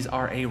entities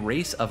are a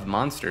race of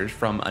monsters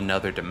from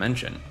another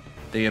dimension.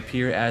 They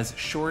appear as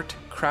short,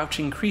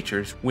 crouching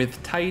creatures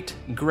with tight,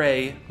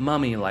 gray,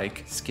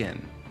 mummy-like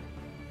skin.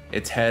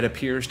 Its head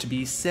appears to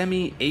be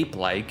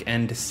semi-ape-like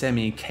and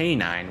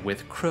semi-canine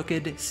with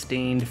crooked,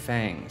 stained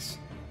fangs.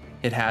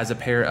 It has a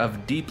pair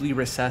of deeply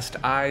recessed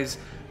eyes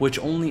which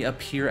only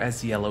appear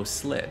as yellow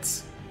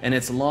slits, and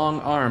its long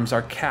arms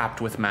are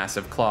capped with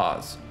massive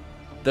claws.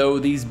 Though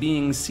these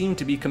beings seem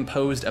to be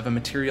composed of a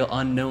material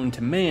unknown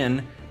to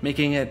man,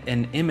 making it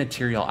an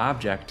immaterial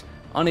object,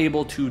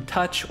 unable to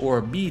touch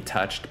or be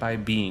touched by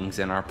beings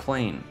in our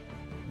plane.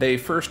 They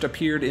first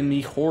appeared in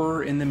the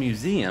Horror in the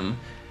Museum,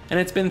 and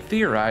it's been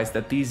theorized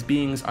that these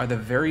beings are the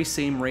very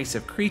same race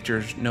of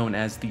creatures known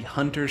as the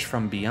Hunters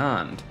from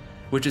Beyond,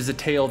 which is a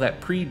tale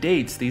that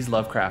predates these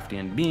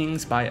Lovecraftian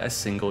beings by a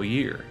single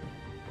year.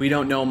 We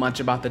don't know much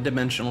about the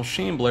dimensional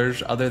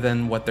Shamblers other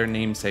than what their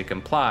namesake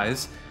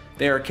implies.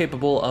 They are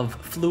capable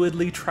of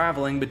fluidly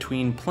traveling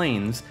between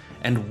planes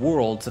and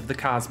worlds of the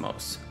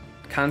cosmos,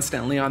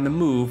 constantly on the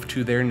move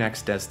to their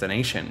next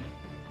destination.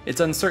 It's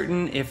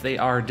uncertain if they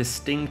are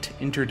distinct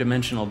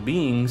interdimensional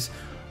beings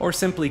or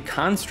simply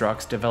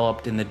constructs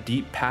developed in the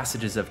deep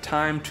passages of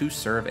time to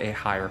serve a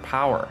higher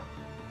power.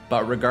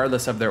 But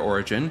regardless of their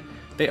origin,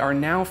 they are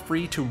now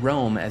free to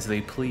roam as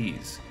they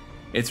please.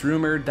 It's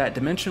rumored that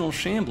dimensional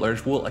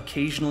Shamblers will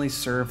occasionally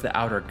serve the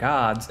outer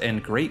gods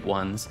and great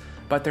ones,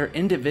 but their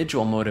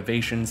individual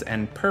motivations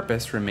and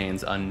purpose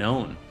remains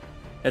unknown.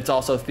 It's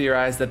also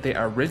theorized that they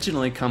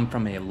originally come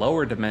from a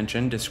lower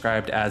dimension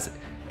described as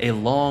a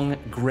long,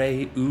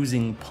 gray,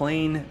 oozing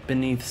plain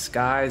beneath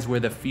skies where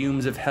the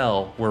fumes of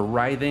hell were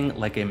writhing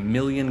like a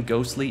million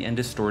ghostly and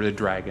distorted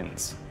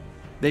dragons.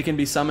 They can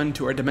be summoned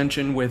to our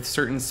dimension with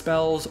certain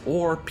spells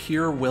or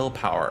pure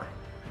willpower,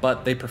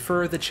 but they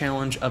prefer the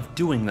challenge of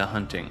doing the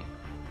hunting.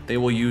 They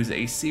will use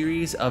a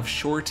series of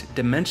short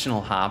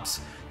dimensional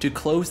hops to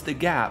close the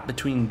gap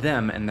between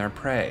them and their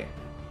prey.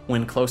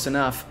 When close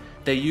enough,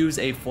 they use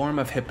a form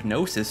of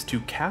hypnosis to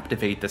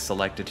captivate the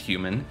selected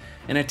human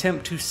and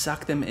attempt to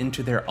suck them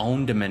into their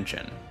own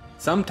dimension,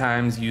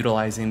 sometimes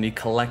utilizing the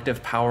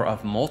collective power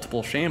of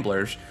multiple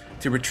Shamblers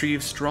to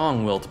retrieve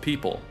strong-willed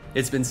people.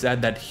 It's been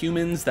said that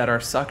humans that are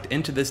sucked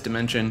into this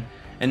dimension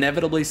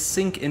inevitably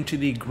sink into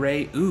the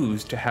gray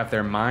ooze to have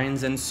their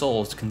minds and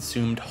souls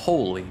consumed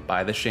wholly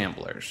by the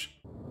Shamblers.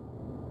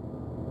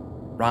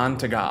 Rhan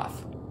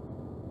Tegoth.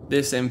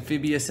 This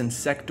amphibious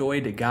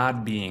insectoid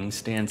god being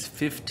stands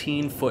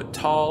 15 foot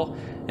tall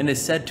and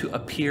is said to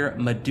appear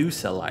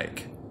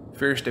Medusa-like.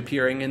 First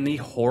appearing in the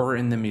Horror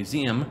in the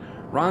Museum,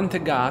 Rhan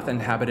Tegoth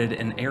inhabited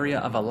an area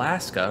of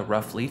Alaska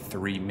roughly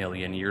 3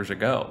 million years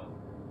ago,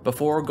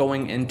 before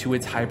going into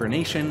its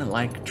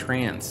hibernation-like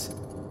trance.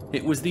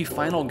 It was the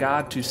final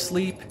god to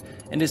sleep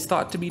and is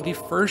thought to be the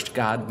first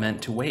god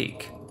meant to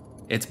wake.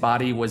 Its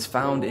body was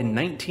found in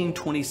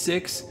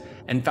 1926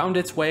 and found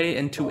its way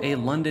into a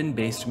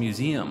London-based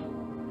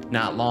museum.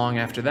 Not long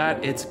after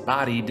that, its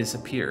body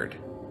disappeared.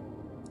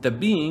 The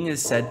being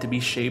is said to be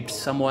shaped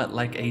somewhat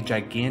like a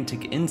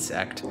gigantic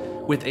insect,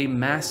 with a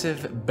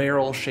massive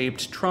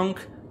barrel-shaped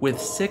trunk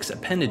with 6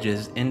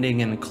 appendages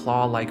ending in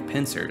claw-like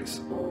pincers.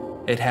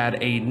 It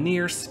had a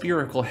near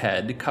spherical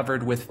head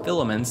covered with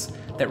filaments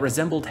that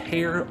resembled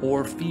hair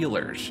or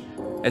feelers,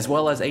 as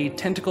well as a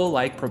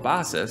tentacle-like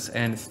proboscis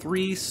and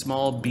 3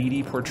 small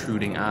beady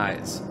protruding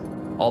eyes.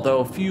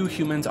 Although few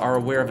humans are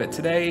aware of it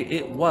today,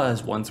 it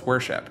was once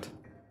worshipped.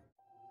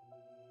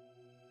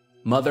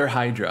 Mother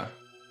Hydra.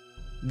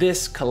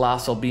 This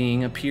colossal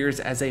being appears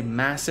as a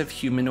massive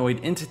humanoid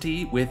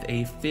entity with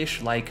a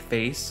fish-like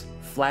face,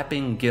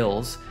 flapping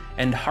gills,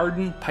 and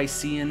hardened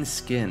Piscean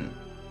skin.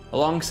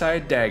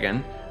 Alongside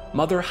Dagon,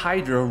 Mother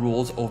Hydra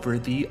rules over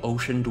the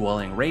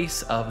ocean-dwelling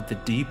race of the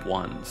Deep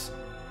Ones.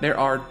 There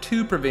are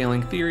 2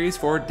 prevailing theories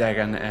for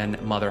Dagon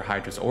and Mother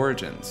Hydra's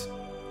origins.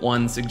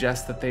 One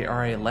suggests that they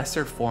are a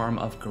lesser form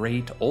of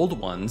Great Old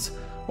Ones,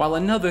 while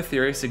another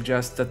theory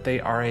suggests that they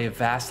are a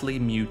vastly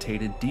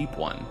mutated Deep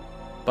One.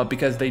 But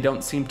because they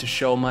don't seem to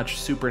show much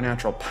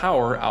supernatural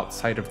power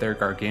outside of their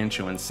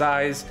gargantuan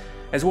size,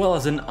 as well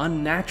as an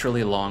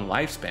unnaturally long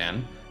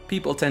lifespan,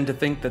 people tend to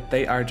think that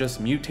they are just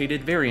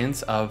mutated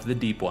variants of the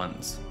Deep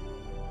Ones.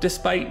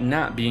 Despite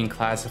not being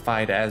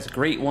classified as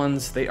Great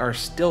Ones, they are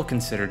still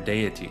considered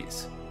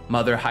deities.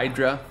 Mother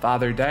Hydra,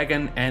 Father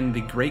Dagon, and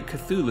the Great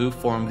Cthulhu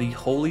form the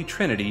Holy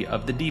Trinity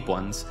of the Deep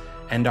Ones,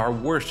 and are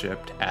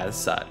worshipped as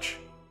such.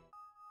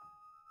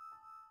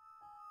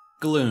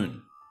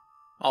 Gloon.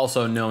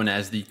 Also known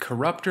as the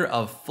Corrupter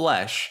of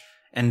Flesh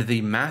and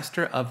the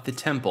Master of the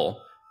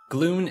Temple,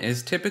 Gloon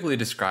is typically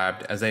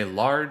described as a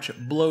large,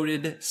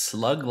 bloated,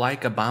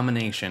 slug-like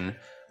abomination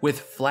with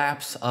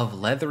flaps of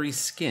leathery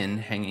skin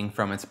hanging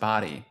from its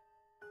body.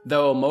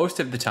 Though most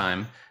of the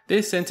time,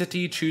 this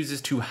entity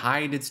chooses to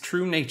hide its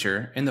true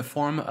nature in the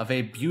form of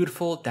a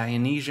beautiful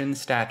Dionysian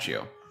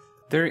statue.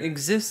 There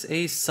exists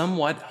a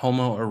somewhat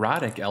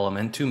homoerotic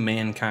element to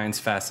mankind's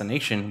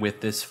fascination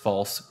with this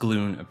false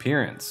Gloon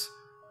appearance.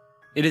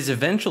 It is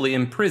eventually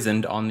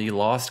imprisoned on the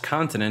lost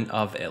continent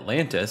of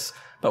Atlantis,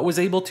 but was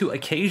able to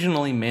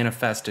occasionally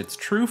manifest its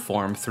true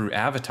form through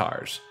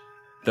avatars.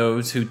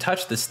 Those who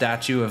touch the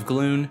statue of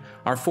Gloon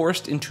are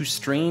forced into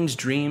strange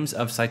dreams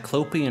of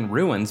cyclopean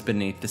ruins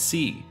beneath the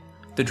sea.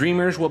 The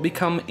dreamers will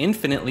become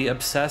infinitely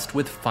obsessed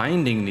with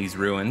finding these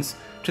ruins,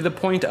 to the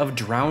point of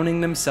drowning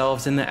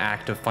themselves in the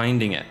act of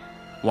finding it.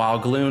 While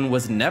Gloon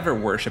was never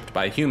worshipped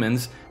by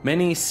humans,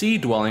 many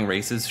sea-dwelling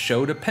races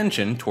showed a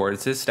penchant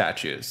towards his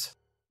statues.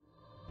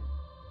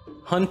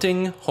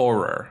 Hunting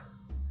Horror.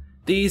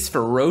 These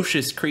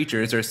ferocious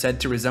creatures are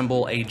said to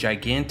resemble a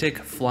gigantic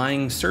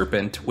flying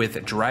serpent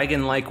with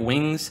dragon-like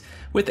wings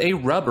with a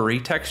rubbery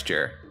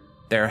texture.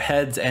 Their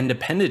heads and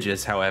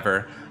appendages,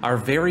 however, are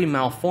very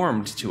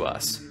malformed to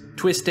us,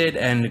 twisted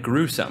and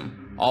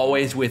gruesome,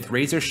 always with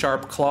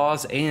razor-sharp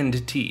claws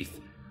and teeth.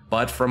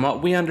 But from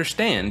what we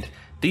understand,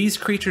 these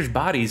creatures'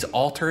 bodies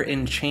alter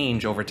and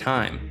change over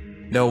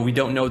time, though we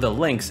don't know the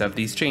lengths of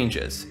these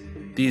changes.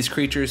 These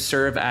creatures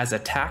serve as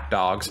attack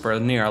dogs for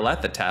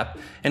Nyarlathotep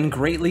and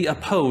greatly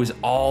oppose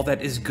all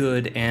that is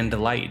good and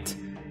light.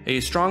 A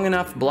strong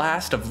enough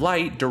blast of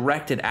light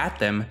directed at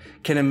them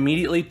can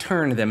immediately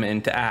turn them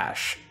into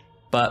ash.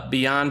 But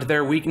beyond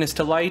their weakness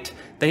to light,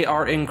 they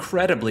are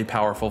incredibly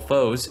powerful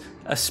foes,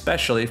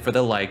 especially for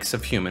the likes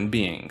of human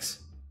beings.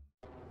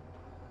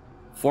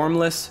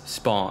 Formless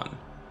Spawn.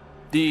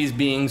 These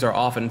beings are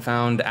often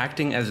found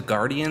acting as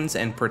guardians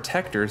and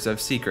protectors of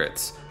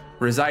secrets,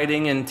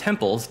 residing in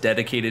temples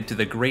dedicated to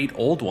the Great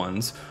Old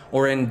Ones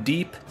or in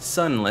deep,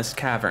 sunless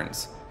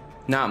caverns.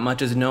 Not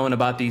much is known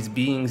about these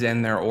beings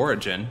and their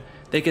origin.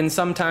 They can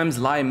sometimes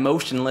lie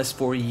motionless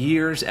for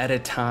years at a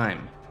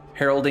time,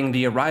 heralding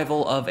the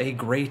arrival of a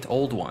Great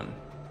Old One.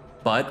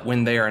 But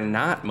when they are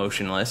not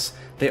motionless,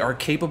 they are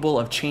capable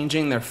of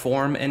changing their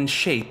form and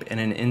shape in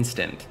an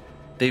instant.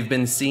 They've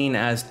been seen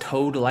as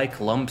toad-like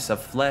lumps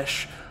of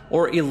flesh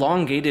or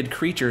elongated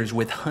creatures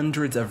with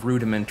hundreds of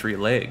rudimentary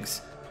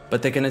legs,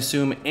 but they can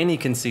assume any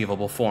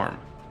conceivable form.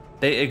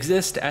 They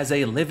exist as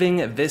a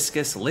living,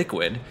 viscous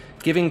liquid,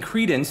 giving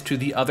credence to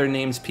the other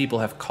names people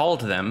have called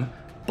them: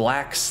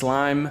 black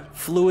slime,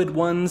 fluid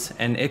ones,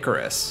 and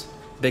Icarus.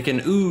 They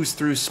can ooze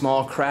through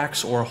small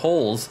cracks or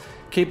holes,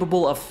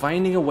 capable of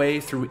finding a way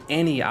through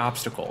any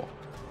obstacle.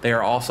 They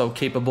are also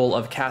capable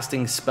of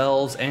casting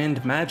spells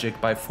and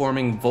magic by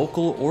forming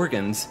vocal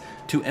organs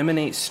to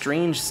emanate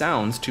strange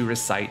sounds to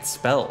recite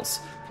spells,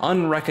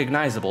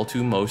 unrecognizable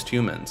to most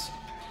humans.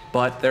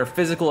 But their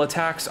physical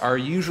attacks are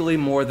usually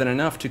more than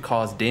enough to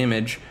cause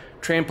damage,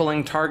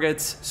 trampling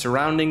targets,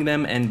 surrounding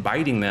them and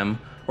biting them,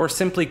 or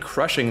simply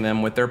crushing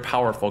them with their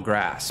powerful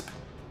grasp.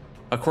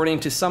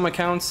 According to some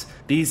accounts,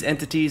 these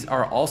entities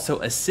are also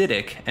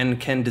acidic and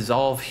can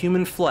dissolve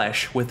human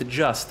flesh with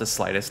just the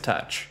slightest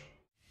touch.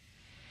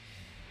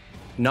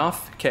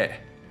 Gnoph Keh.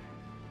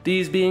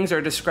 These beings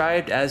are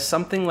described as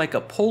something like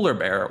a polar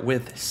bear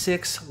with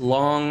 6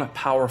 long,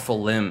 powerful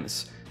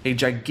limbs, a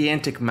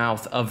gigantic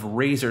mouth of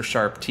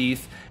razor-sharp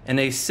teeth, and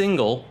a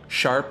single,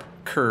 sharp,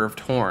 curved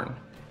horn.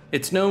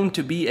 It's known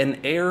to be an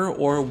air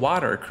or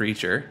water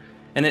creature,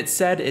 and it's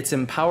said it's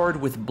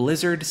empowered with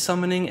blizzard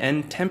summoning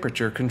and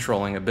temperature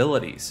controlling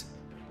abilities.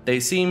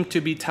 They seem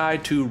to be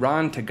tied to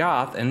Rhan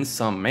Tegoth in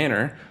some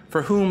manner,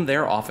 for whom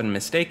they're often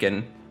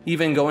mistaken,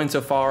 even going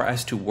so far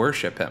as to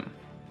worship him.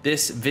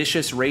 This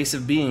vicious race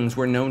of beings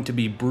were known to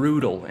be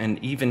brutal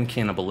and even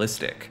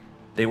cannibalistic.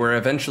 They were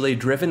eventually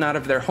driven out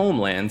of their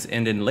homelands,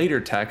 and in later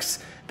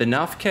texts, the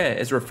Gnoph Keh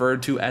is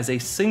referred to as a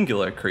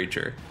singular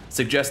creature,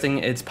 suggesting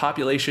its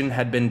population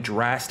had been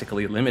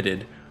drastically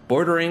limited,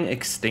 bordering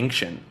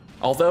extinction.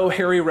 Although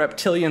hairy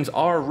reptilians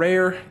are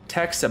rare,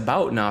 texts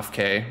about Gnoph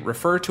Keh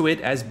refer to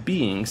it as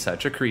being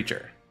such a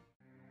creature.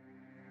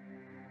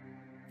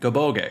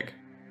 Gobogeg.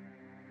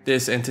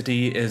 This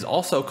entity is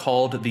also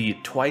called the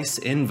Twice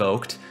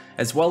Invoked,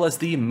 as well as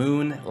the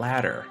Moon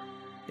Ladder.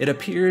 It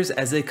appears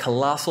as a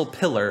colossal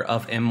pillar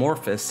of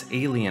amorphous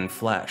alien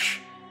flesh.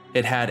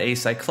 It had a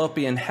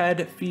cyclopean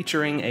head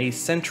featuring a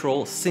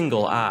central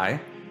single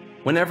eye.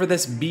 Whenever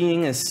this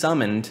being is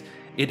summoned,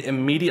 it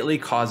immediately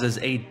causes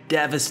a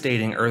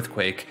devastating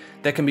earthquake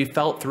that can be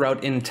felt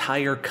throughout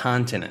entire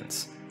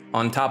continents.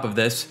 On top of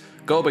this,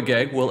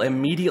 Gobogeg will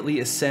immediately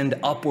ascend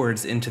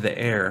upwards into the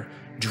air,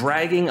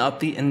 dragging up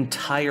the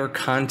entire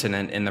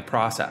continent in the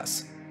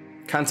process.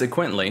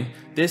 Consequently,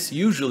 this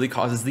usually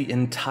causes the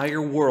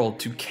entire world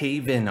to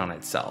cave in on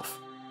itself.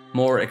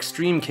 More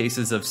extreme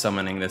cases of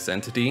summoning this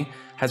entity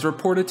has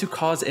reported to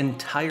cause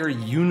entire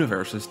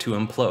universes to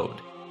implode.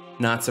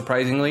 Not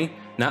surprisingly,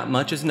 not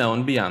much is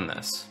known beyond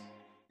this.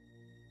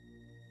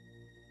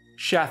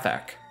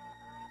 Shathak.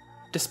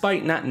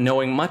 Despite not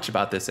knowing much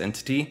about this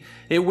entity,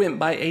 it went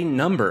by a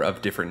number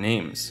of different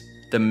names.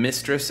 The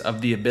Mistress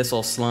of the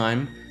Abyssal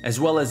Slime, as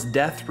well as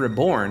Death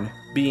Reborn,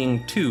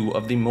 being 2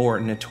 of the more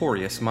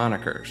notorious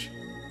monikers.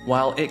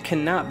 While it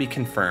cannot be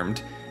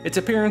confirmed, its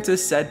appearance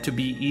is said to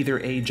be either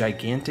a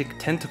gigantic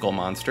tentacle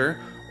monster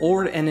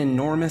or an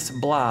enormous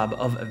blob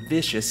of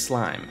vicious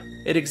slime.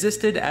 It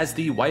existed as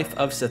the wife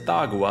of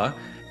Tsathoghua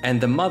and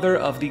the mother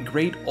of the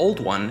Great Old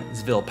One,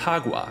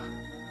 Svilpagua.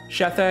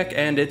 Shathak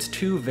and its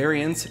 2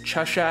 variants,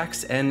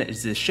 Chushax and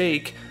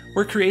Zishake,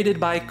 were created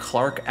by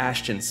Clark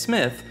Ashton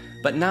Smith,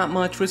 but not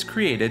much was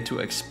created to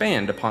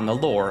expand upon the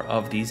lore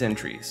of these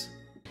entries.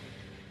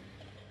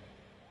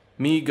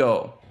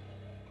 Mi-Go.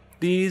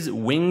 These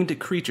winged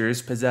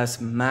creatures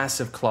possess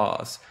massive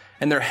claws,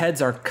 and their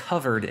heads are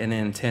covered in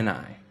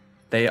antennae.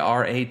 They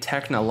are a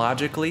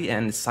technologically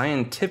and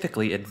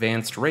scientifically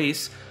advanced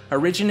race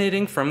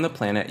originating from the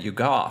planet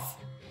Yoggoth,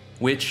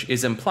 which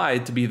is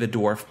implied to be the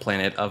dwarf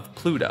planet of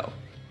Pluto.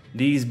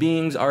 These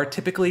beings are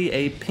typically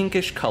a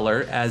pinkish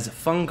color as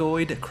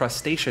fungoid,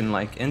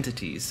 crustacean-like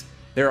entities.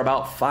 They're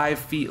about 5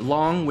 feet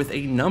long with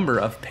a number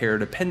of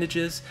paired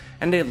appendages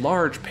and a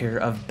large pair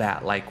of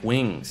bat-like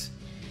wings.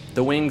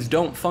 The wings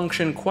don't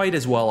function quite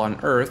as well on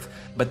Earth,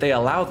 but they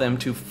allow them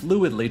to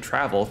fluidly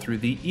travel through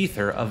the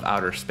ether of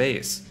outer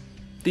space.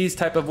 These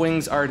type of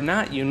wings are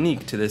not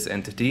unique to this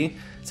entity,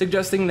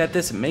 suggesting that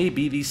this may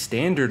be the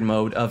standard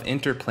mode of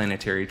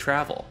interplanetary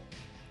travel.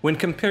 When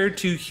compared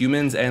to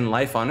humans and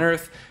life on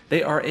Earth,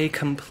 they are a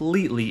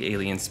completely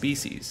alien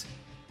species,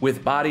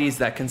 with bodies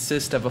that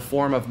consist of a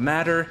form of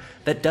matter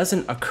that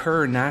doesn't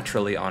occur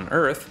naturally on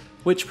Earth,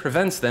 which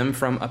prevents them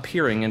from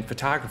appearing in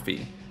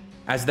photography,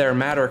 as their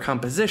matter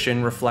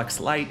composition reflects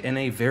light in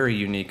a very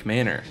unique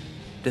manner.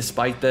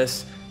 Despite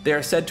this, they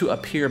are said to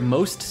appear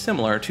most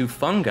similar to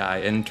fungi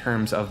in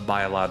terms of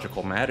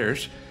biological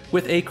matters,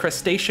 with a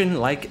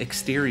crustacean-like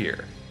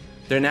exterior.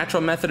 Their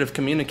natural method of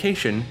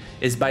communication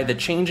is by the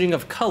changing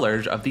of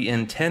colors of the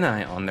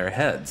antennae on their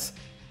heads.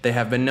 They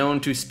have been known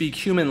to speak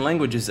human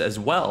languages as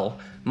well,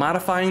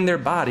 modifying their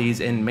bodies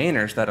in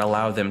manners that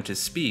allow them to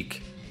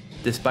speak.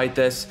 Despite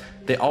this,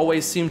 they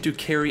always seem to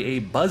carry a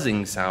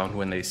buzzing sound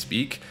when they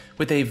speak,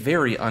 with a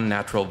very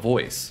unnatural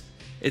voice.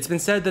 It's been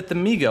said that the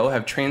Mi-Go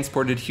have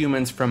transported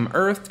humans from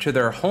Earth to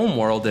their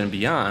homeworld and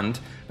beyond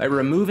by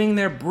removing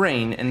their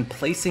brain and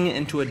placing it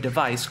into a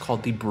device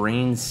called the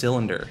brain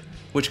cylinder,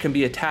 which can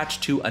be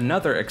attached to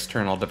another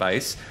external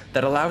device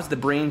that allows the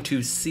brain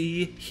to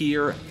see,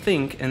 hear,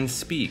 think, and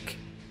speak.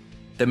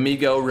 The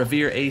Mi-Go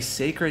revere a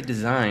sacred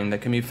design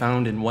that can be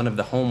found in one of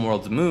the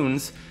homeworld's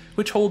moons,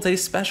 which holds a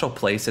special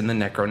place in the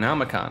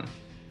Necronomicon.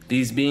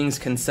 These beings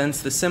can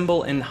sense the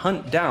symbol and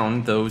hunt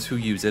down those who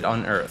use it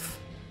on Earth.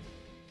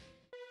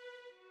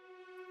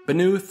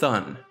 Bgnu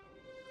Thun,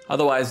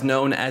 otherwise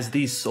known as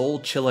the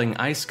soul-chilling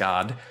ice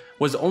god,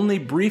 was only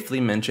briefly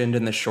mentioned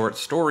in the short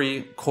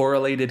story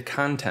Correlated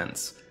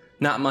Contents.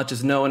 Not much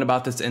is known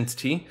about this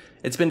entity.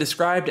 It's been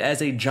described as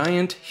a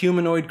giant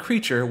humanoid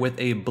creature with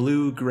a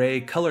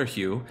blue-gray color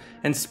hue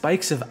and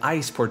spikes of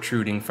ice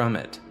protruding from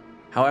it.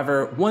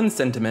 However, one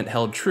sentiment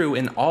held true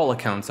in all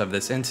accounts of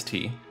this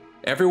entity.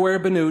 Everywhere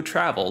Bgnu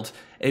traveled,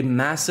 a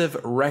massive,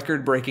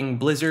 record-breaking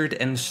blizzard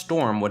and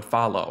storm would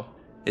follow.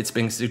 It's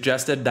been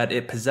suggested that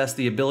it possessed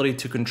the ability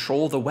to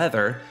control the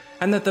weather,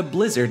 and that the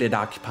blizzard it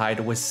occupied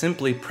was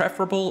simply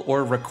preferable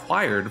or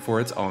required for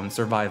its own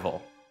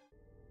survival.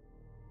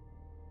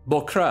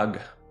 Bokrug.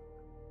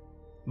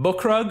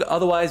 Bokrug,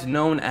 otherwise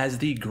known as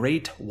the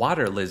Great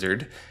Water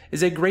Lizard,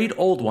 is a great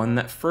old one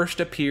that first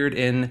appeared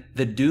in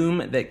The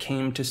Doom That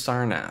Came to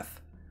Sarnath.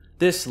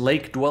 This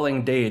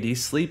lake-dwelling deity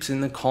sleeps in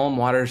the calm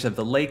waters of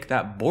the lake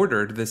that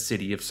bordered the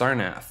city of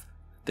Sarnath.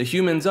 The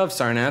humans of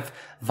Sarnath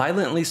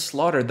violently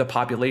slaughtered the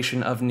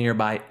population of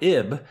nearby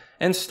Ib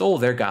and stole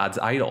their god's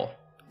idol.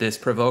 This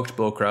provoked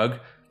Bokrug,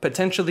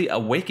 potentially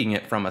awaking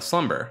it from a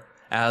slumber,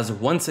 as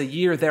once a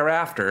year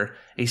thereafter,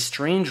 a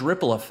strange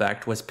ripple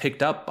effect was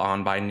picked up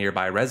on by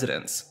nearby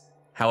residents.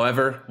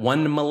 However,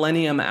 1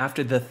 millennium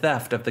after the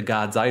theft of the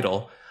god's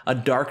idol, a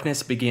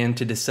darkness began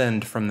to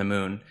descend from the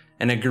moon,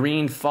 and a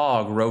green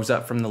fog rose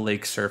up from the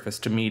lake's surface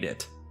to meet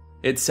it.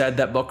 It's said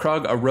that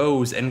Bokrug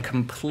arose and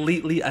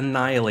completely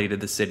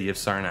annihilated the city of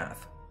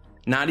Sarnath,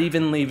 not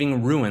even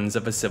leaving ruins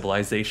of a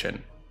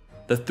civilization.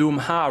 The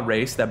Thum-Ha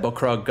race that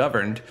Bokrug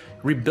governed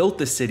rebuilt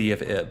the city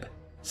of Ib.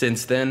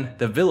 Since then,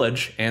 the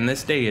village and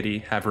this deity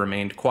have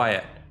remained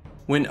quiet.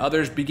 When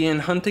others began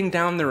hunting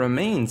down the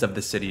remains of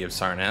the city of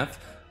Sarnath,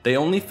 they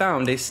only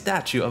found a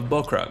statue of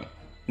Bokrug.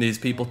 These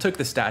people took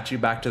the statue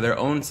back to their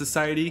own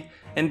society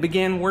and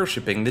began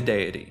worshipping the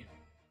deity.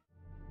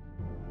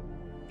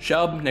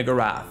 Shub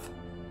Niggurath.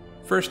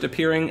 First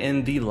appearing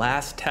in The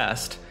Last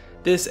Test,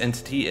 this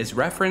entity is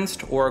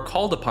referenced or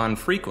called upon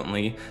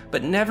frequently,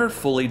 but never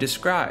fully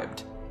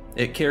described.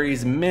 It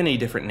carries many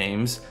different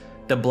names: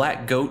 the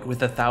Black Goat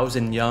with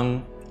 1,000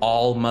 Young,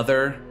 All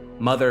Mother,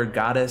 Mother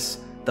Goddess,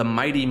 the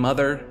Mighty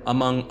Mother,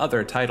 among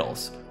other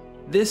titles.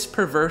 This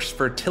perverse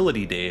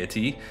fertility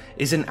deity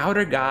is an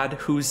outer god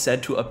who's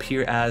said to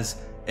appear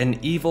as an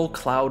evil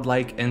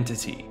cloud-like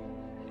entity.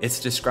 It's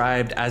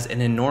described as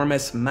an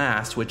enormous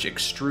mass which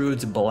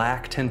extrudes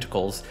black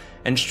tentacles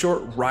and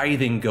short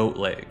writhing goat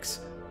legs.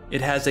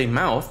 It has a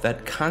mouth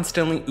that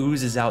constantly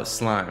oozes out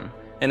slime,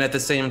 and at the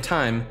same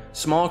time,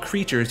 small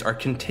creatures are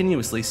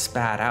continuously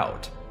spat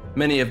out.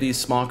 Many of these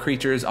small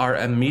creatures are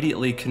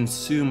immediately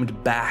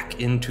consumed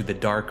back into the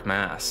dark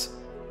mass.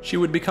 She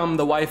would become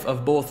the wife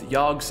of both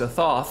Yog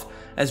Sothoth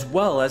as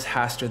well as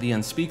Hastur the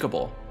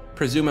Unspeakable,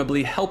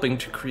 presumably helping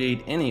to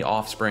create any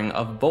offspring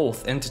of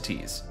both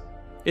entities.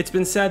 It's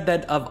been said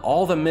that of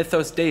all the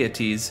mythos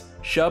deities,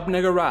 Shub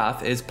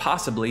Niggurath is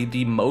possibly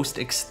the most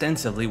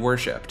extensively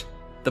worshipped.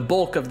 The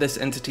bulk of this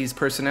entity's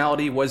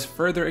personality was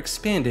further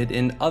expanded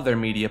in other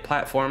media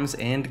platforms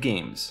and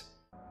games.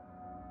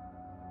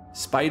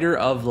 Spider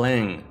of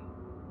Leng.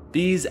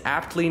 These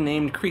aptly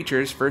named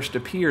creatures first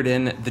appeared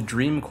in The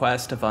Dream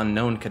Quest of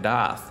Unknown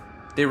Kadath.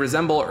 They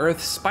resemble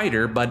Earth's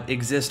spider but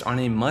exist on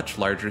a much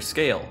larger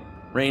scale.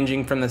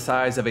 ranging from the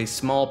size of a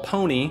small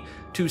pony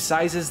to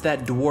sizes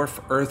that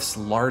dwarf Earth's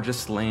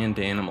largest land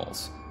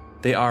animals.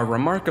 They are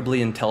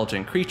remarkably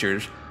intelligent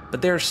creatures,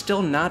 but they are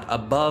still not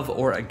above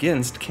or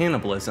against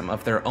cannibalism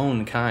of their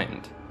own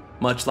kind.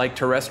 Much like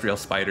terrestrial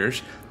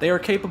spiders, they are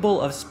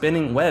capable of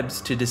spinning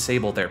webs to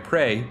disable their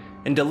prey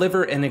and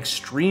deliver an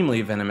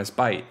extremely venomous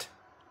bite.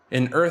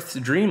 In Earth's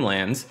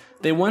dreamlands,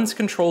 they once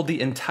controlled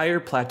the entire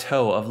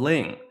plateau of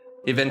Ling.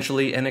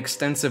 Eventually, an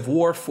extensive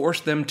war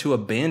forced them to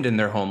abandon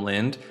their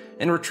homeland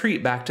and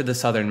retreat back to the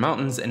southern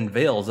mountains and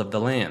vales of the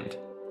land.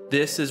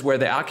 This is where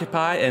they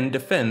occupy and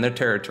defend their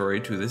territory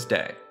to this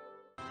day.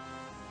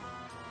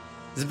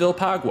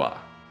 Xvilpagua.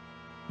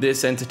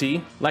 This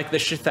entity, like the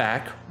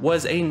Shathak,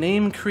 was a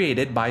name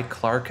created by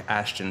Clark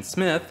Ashton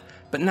Smith,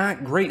 but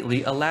not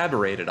greatly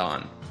elaborated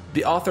on.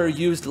 The author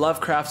used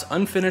Lovecraft's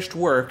unfinished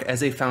work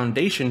as a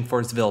foundation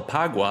for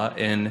Xvilpagua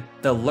in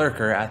The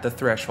Lurker at the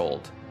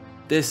Threshold.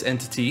 This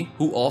entity,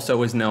 who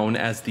also is known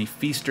as the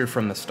Feaster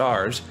from the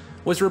Stars,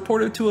 was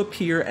reported to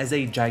appear as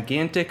a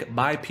gigantic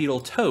bipedal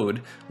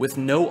toad with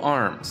no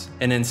arms,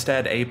 and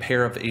instead a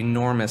pair of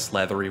enormous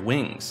leathery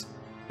wings.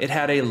 It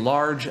had a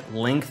large,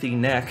 lengthy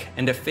neck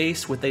and a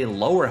face with a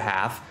lower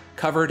half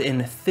covered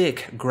in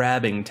thick,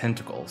 grabbing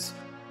tentacles.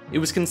 It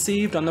was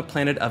conceived on the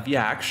planet of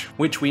Yaksh,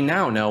 which we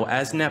now know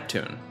as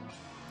Neptune.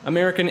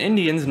 American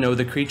Indians know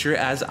the creature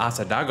as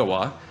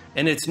Azathoth,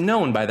 and it's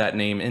known by that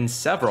name in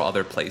several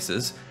other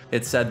places.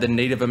 It's said the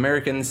Native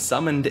Americans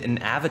summoned an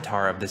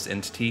avatar of this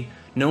entity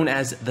known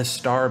as the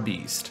Star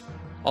Beast,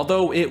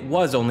 although it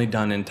was only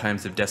done in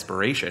times of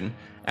desperation,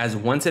 as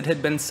once it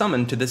had been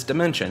summoned to this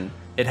dimension,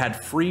 it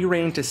had free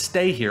reign to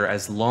stay here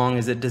as long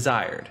as it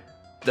desired,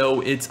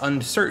 though it's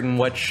uncertain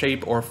what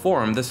shape or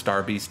form the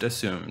Star Beast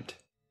assumed.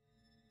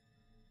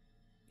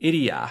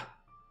 Idia.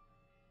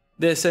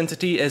 This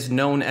entity is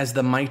known as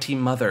the Mighty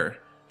Mother.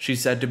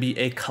 She's said to be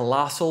a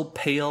colossal,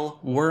 pale,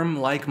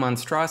 worm-like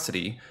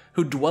monstrosity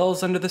who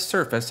dwells under the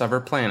surface of her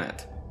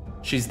planet.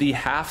 She's the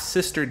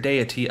half-sister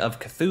deity of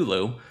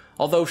Cthulhu,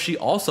 although she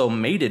also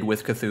mated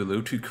with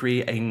Cthulhu to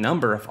create a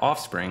number of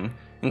offspring,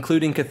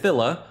 including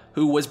Cthylla,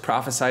 who was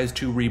prophesied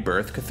to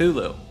rebirth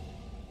Cthulhu.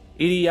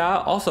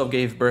 Idia also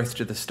gave birth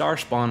to the star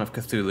spawn of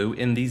Cthulhu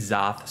in the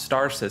Zoth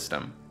star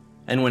system,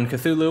 and when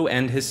Cthulhu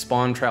and his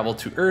spawn traveled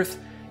to Earth,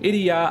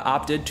 Idia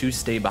opted to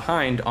stay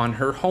behind on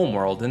her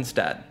homeworld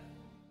instead.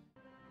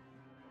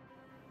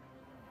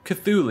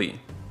 Cthulhu.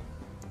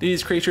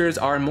 These creatures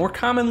are more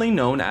commonly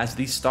known as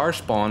the star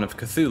spawn of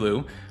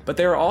Cthulhu, but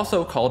they are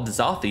also called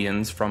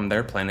Zothians from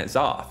their planet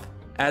Zoth.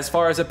 As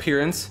far as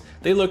appearance,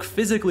 they look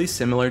physically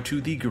similar to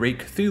the Great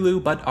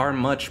Cthulhu but are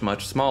much,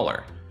 much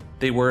smaller.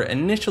 They were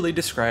initially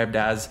described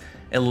as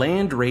a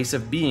land race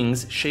of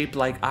beings shaped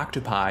like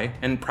octopi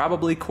and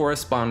probably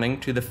corresponding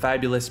to the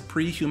fabulous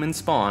pre-human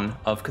spawn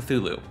of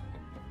Cthulhu.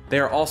 They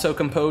are also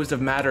composed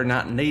of matter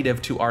not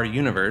native to our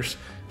universe,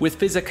 with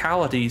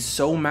physicality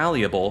so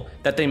malleable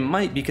that they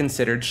might be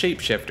considered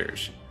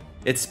shapeshifters.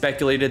 It's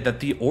speculated that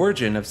the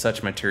origin of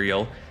such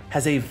material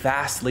has a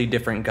vastly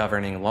different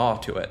governing law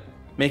to it,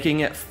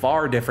 making it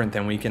far different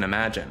than we can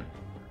imagine.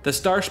 The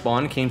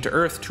Starspawn came to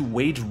Earth to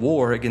wage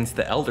war against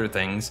the Elder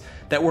Things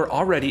that were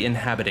already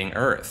inhabiting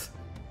Earth.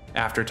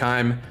 After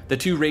time, the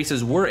two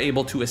races were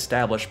able to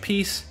establish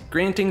peace,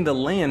 granting the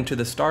land to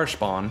the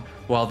Starspawn,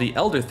 while the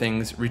Elder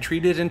Things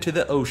retreated into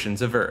the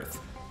oceans of Earth.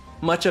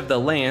 Much of the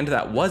land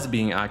that was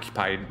being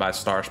occupied by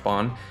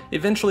Starspawn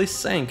eventually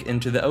sank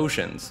into the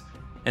oceans,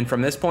 and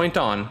from this point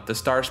on, the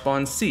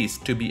Starspawn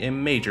ceased to be a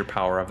major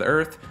power of the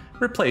Earth,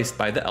 replaced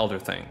by the Elder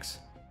Things.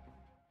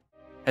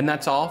 And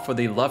that's all for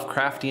the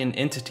Lovecraftian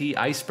entity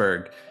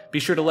Iceberg. Be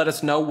sure to let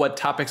us know what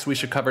topics we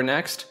should cover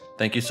next.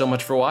 Thank you so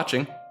much for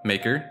watching.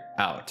 Maker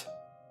out.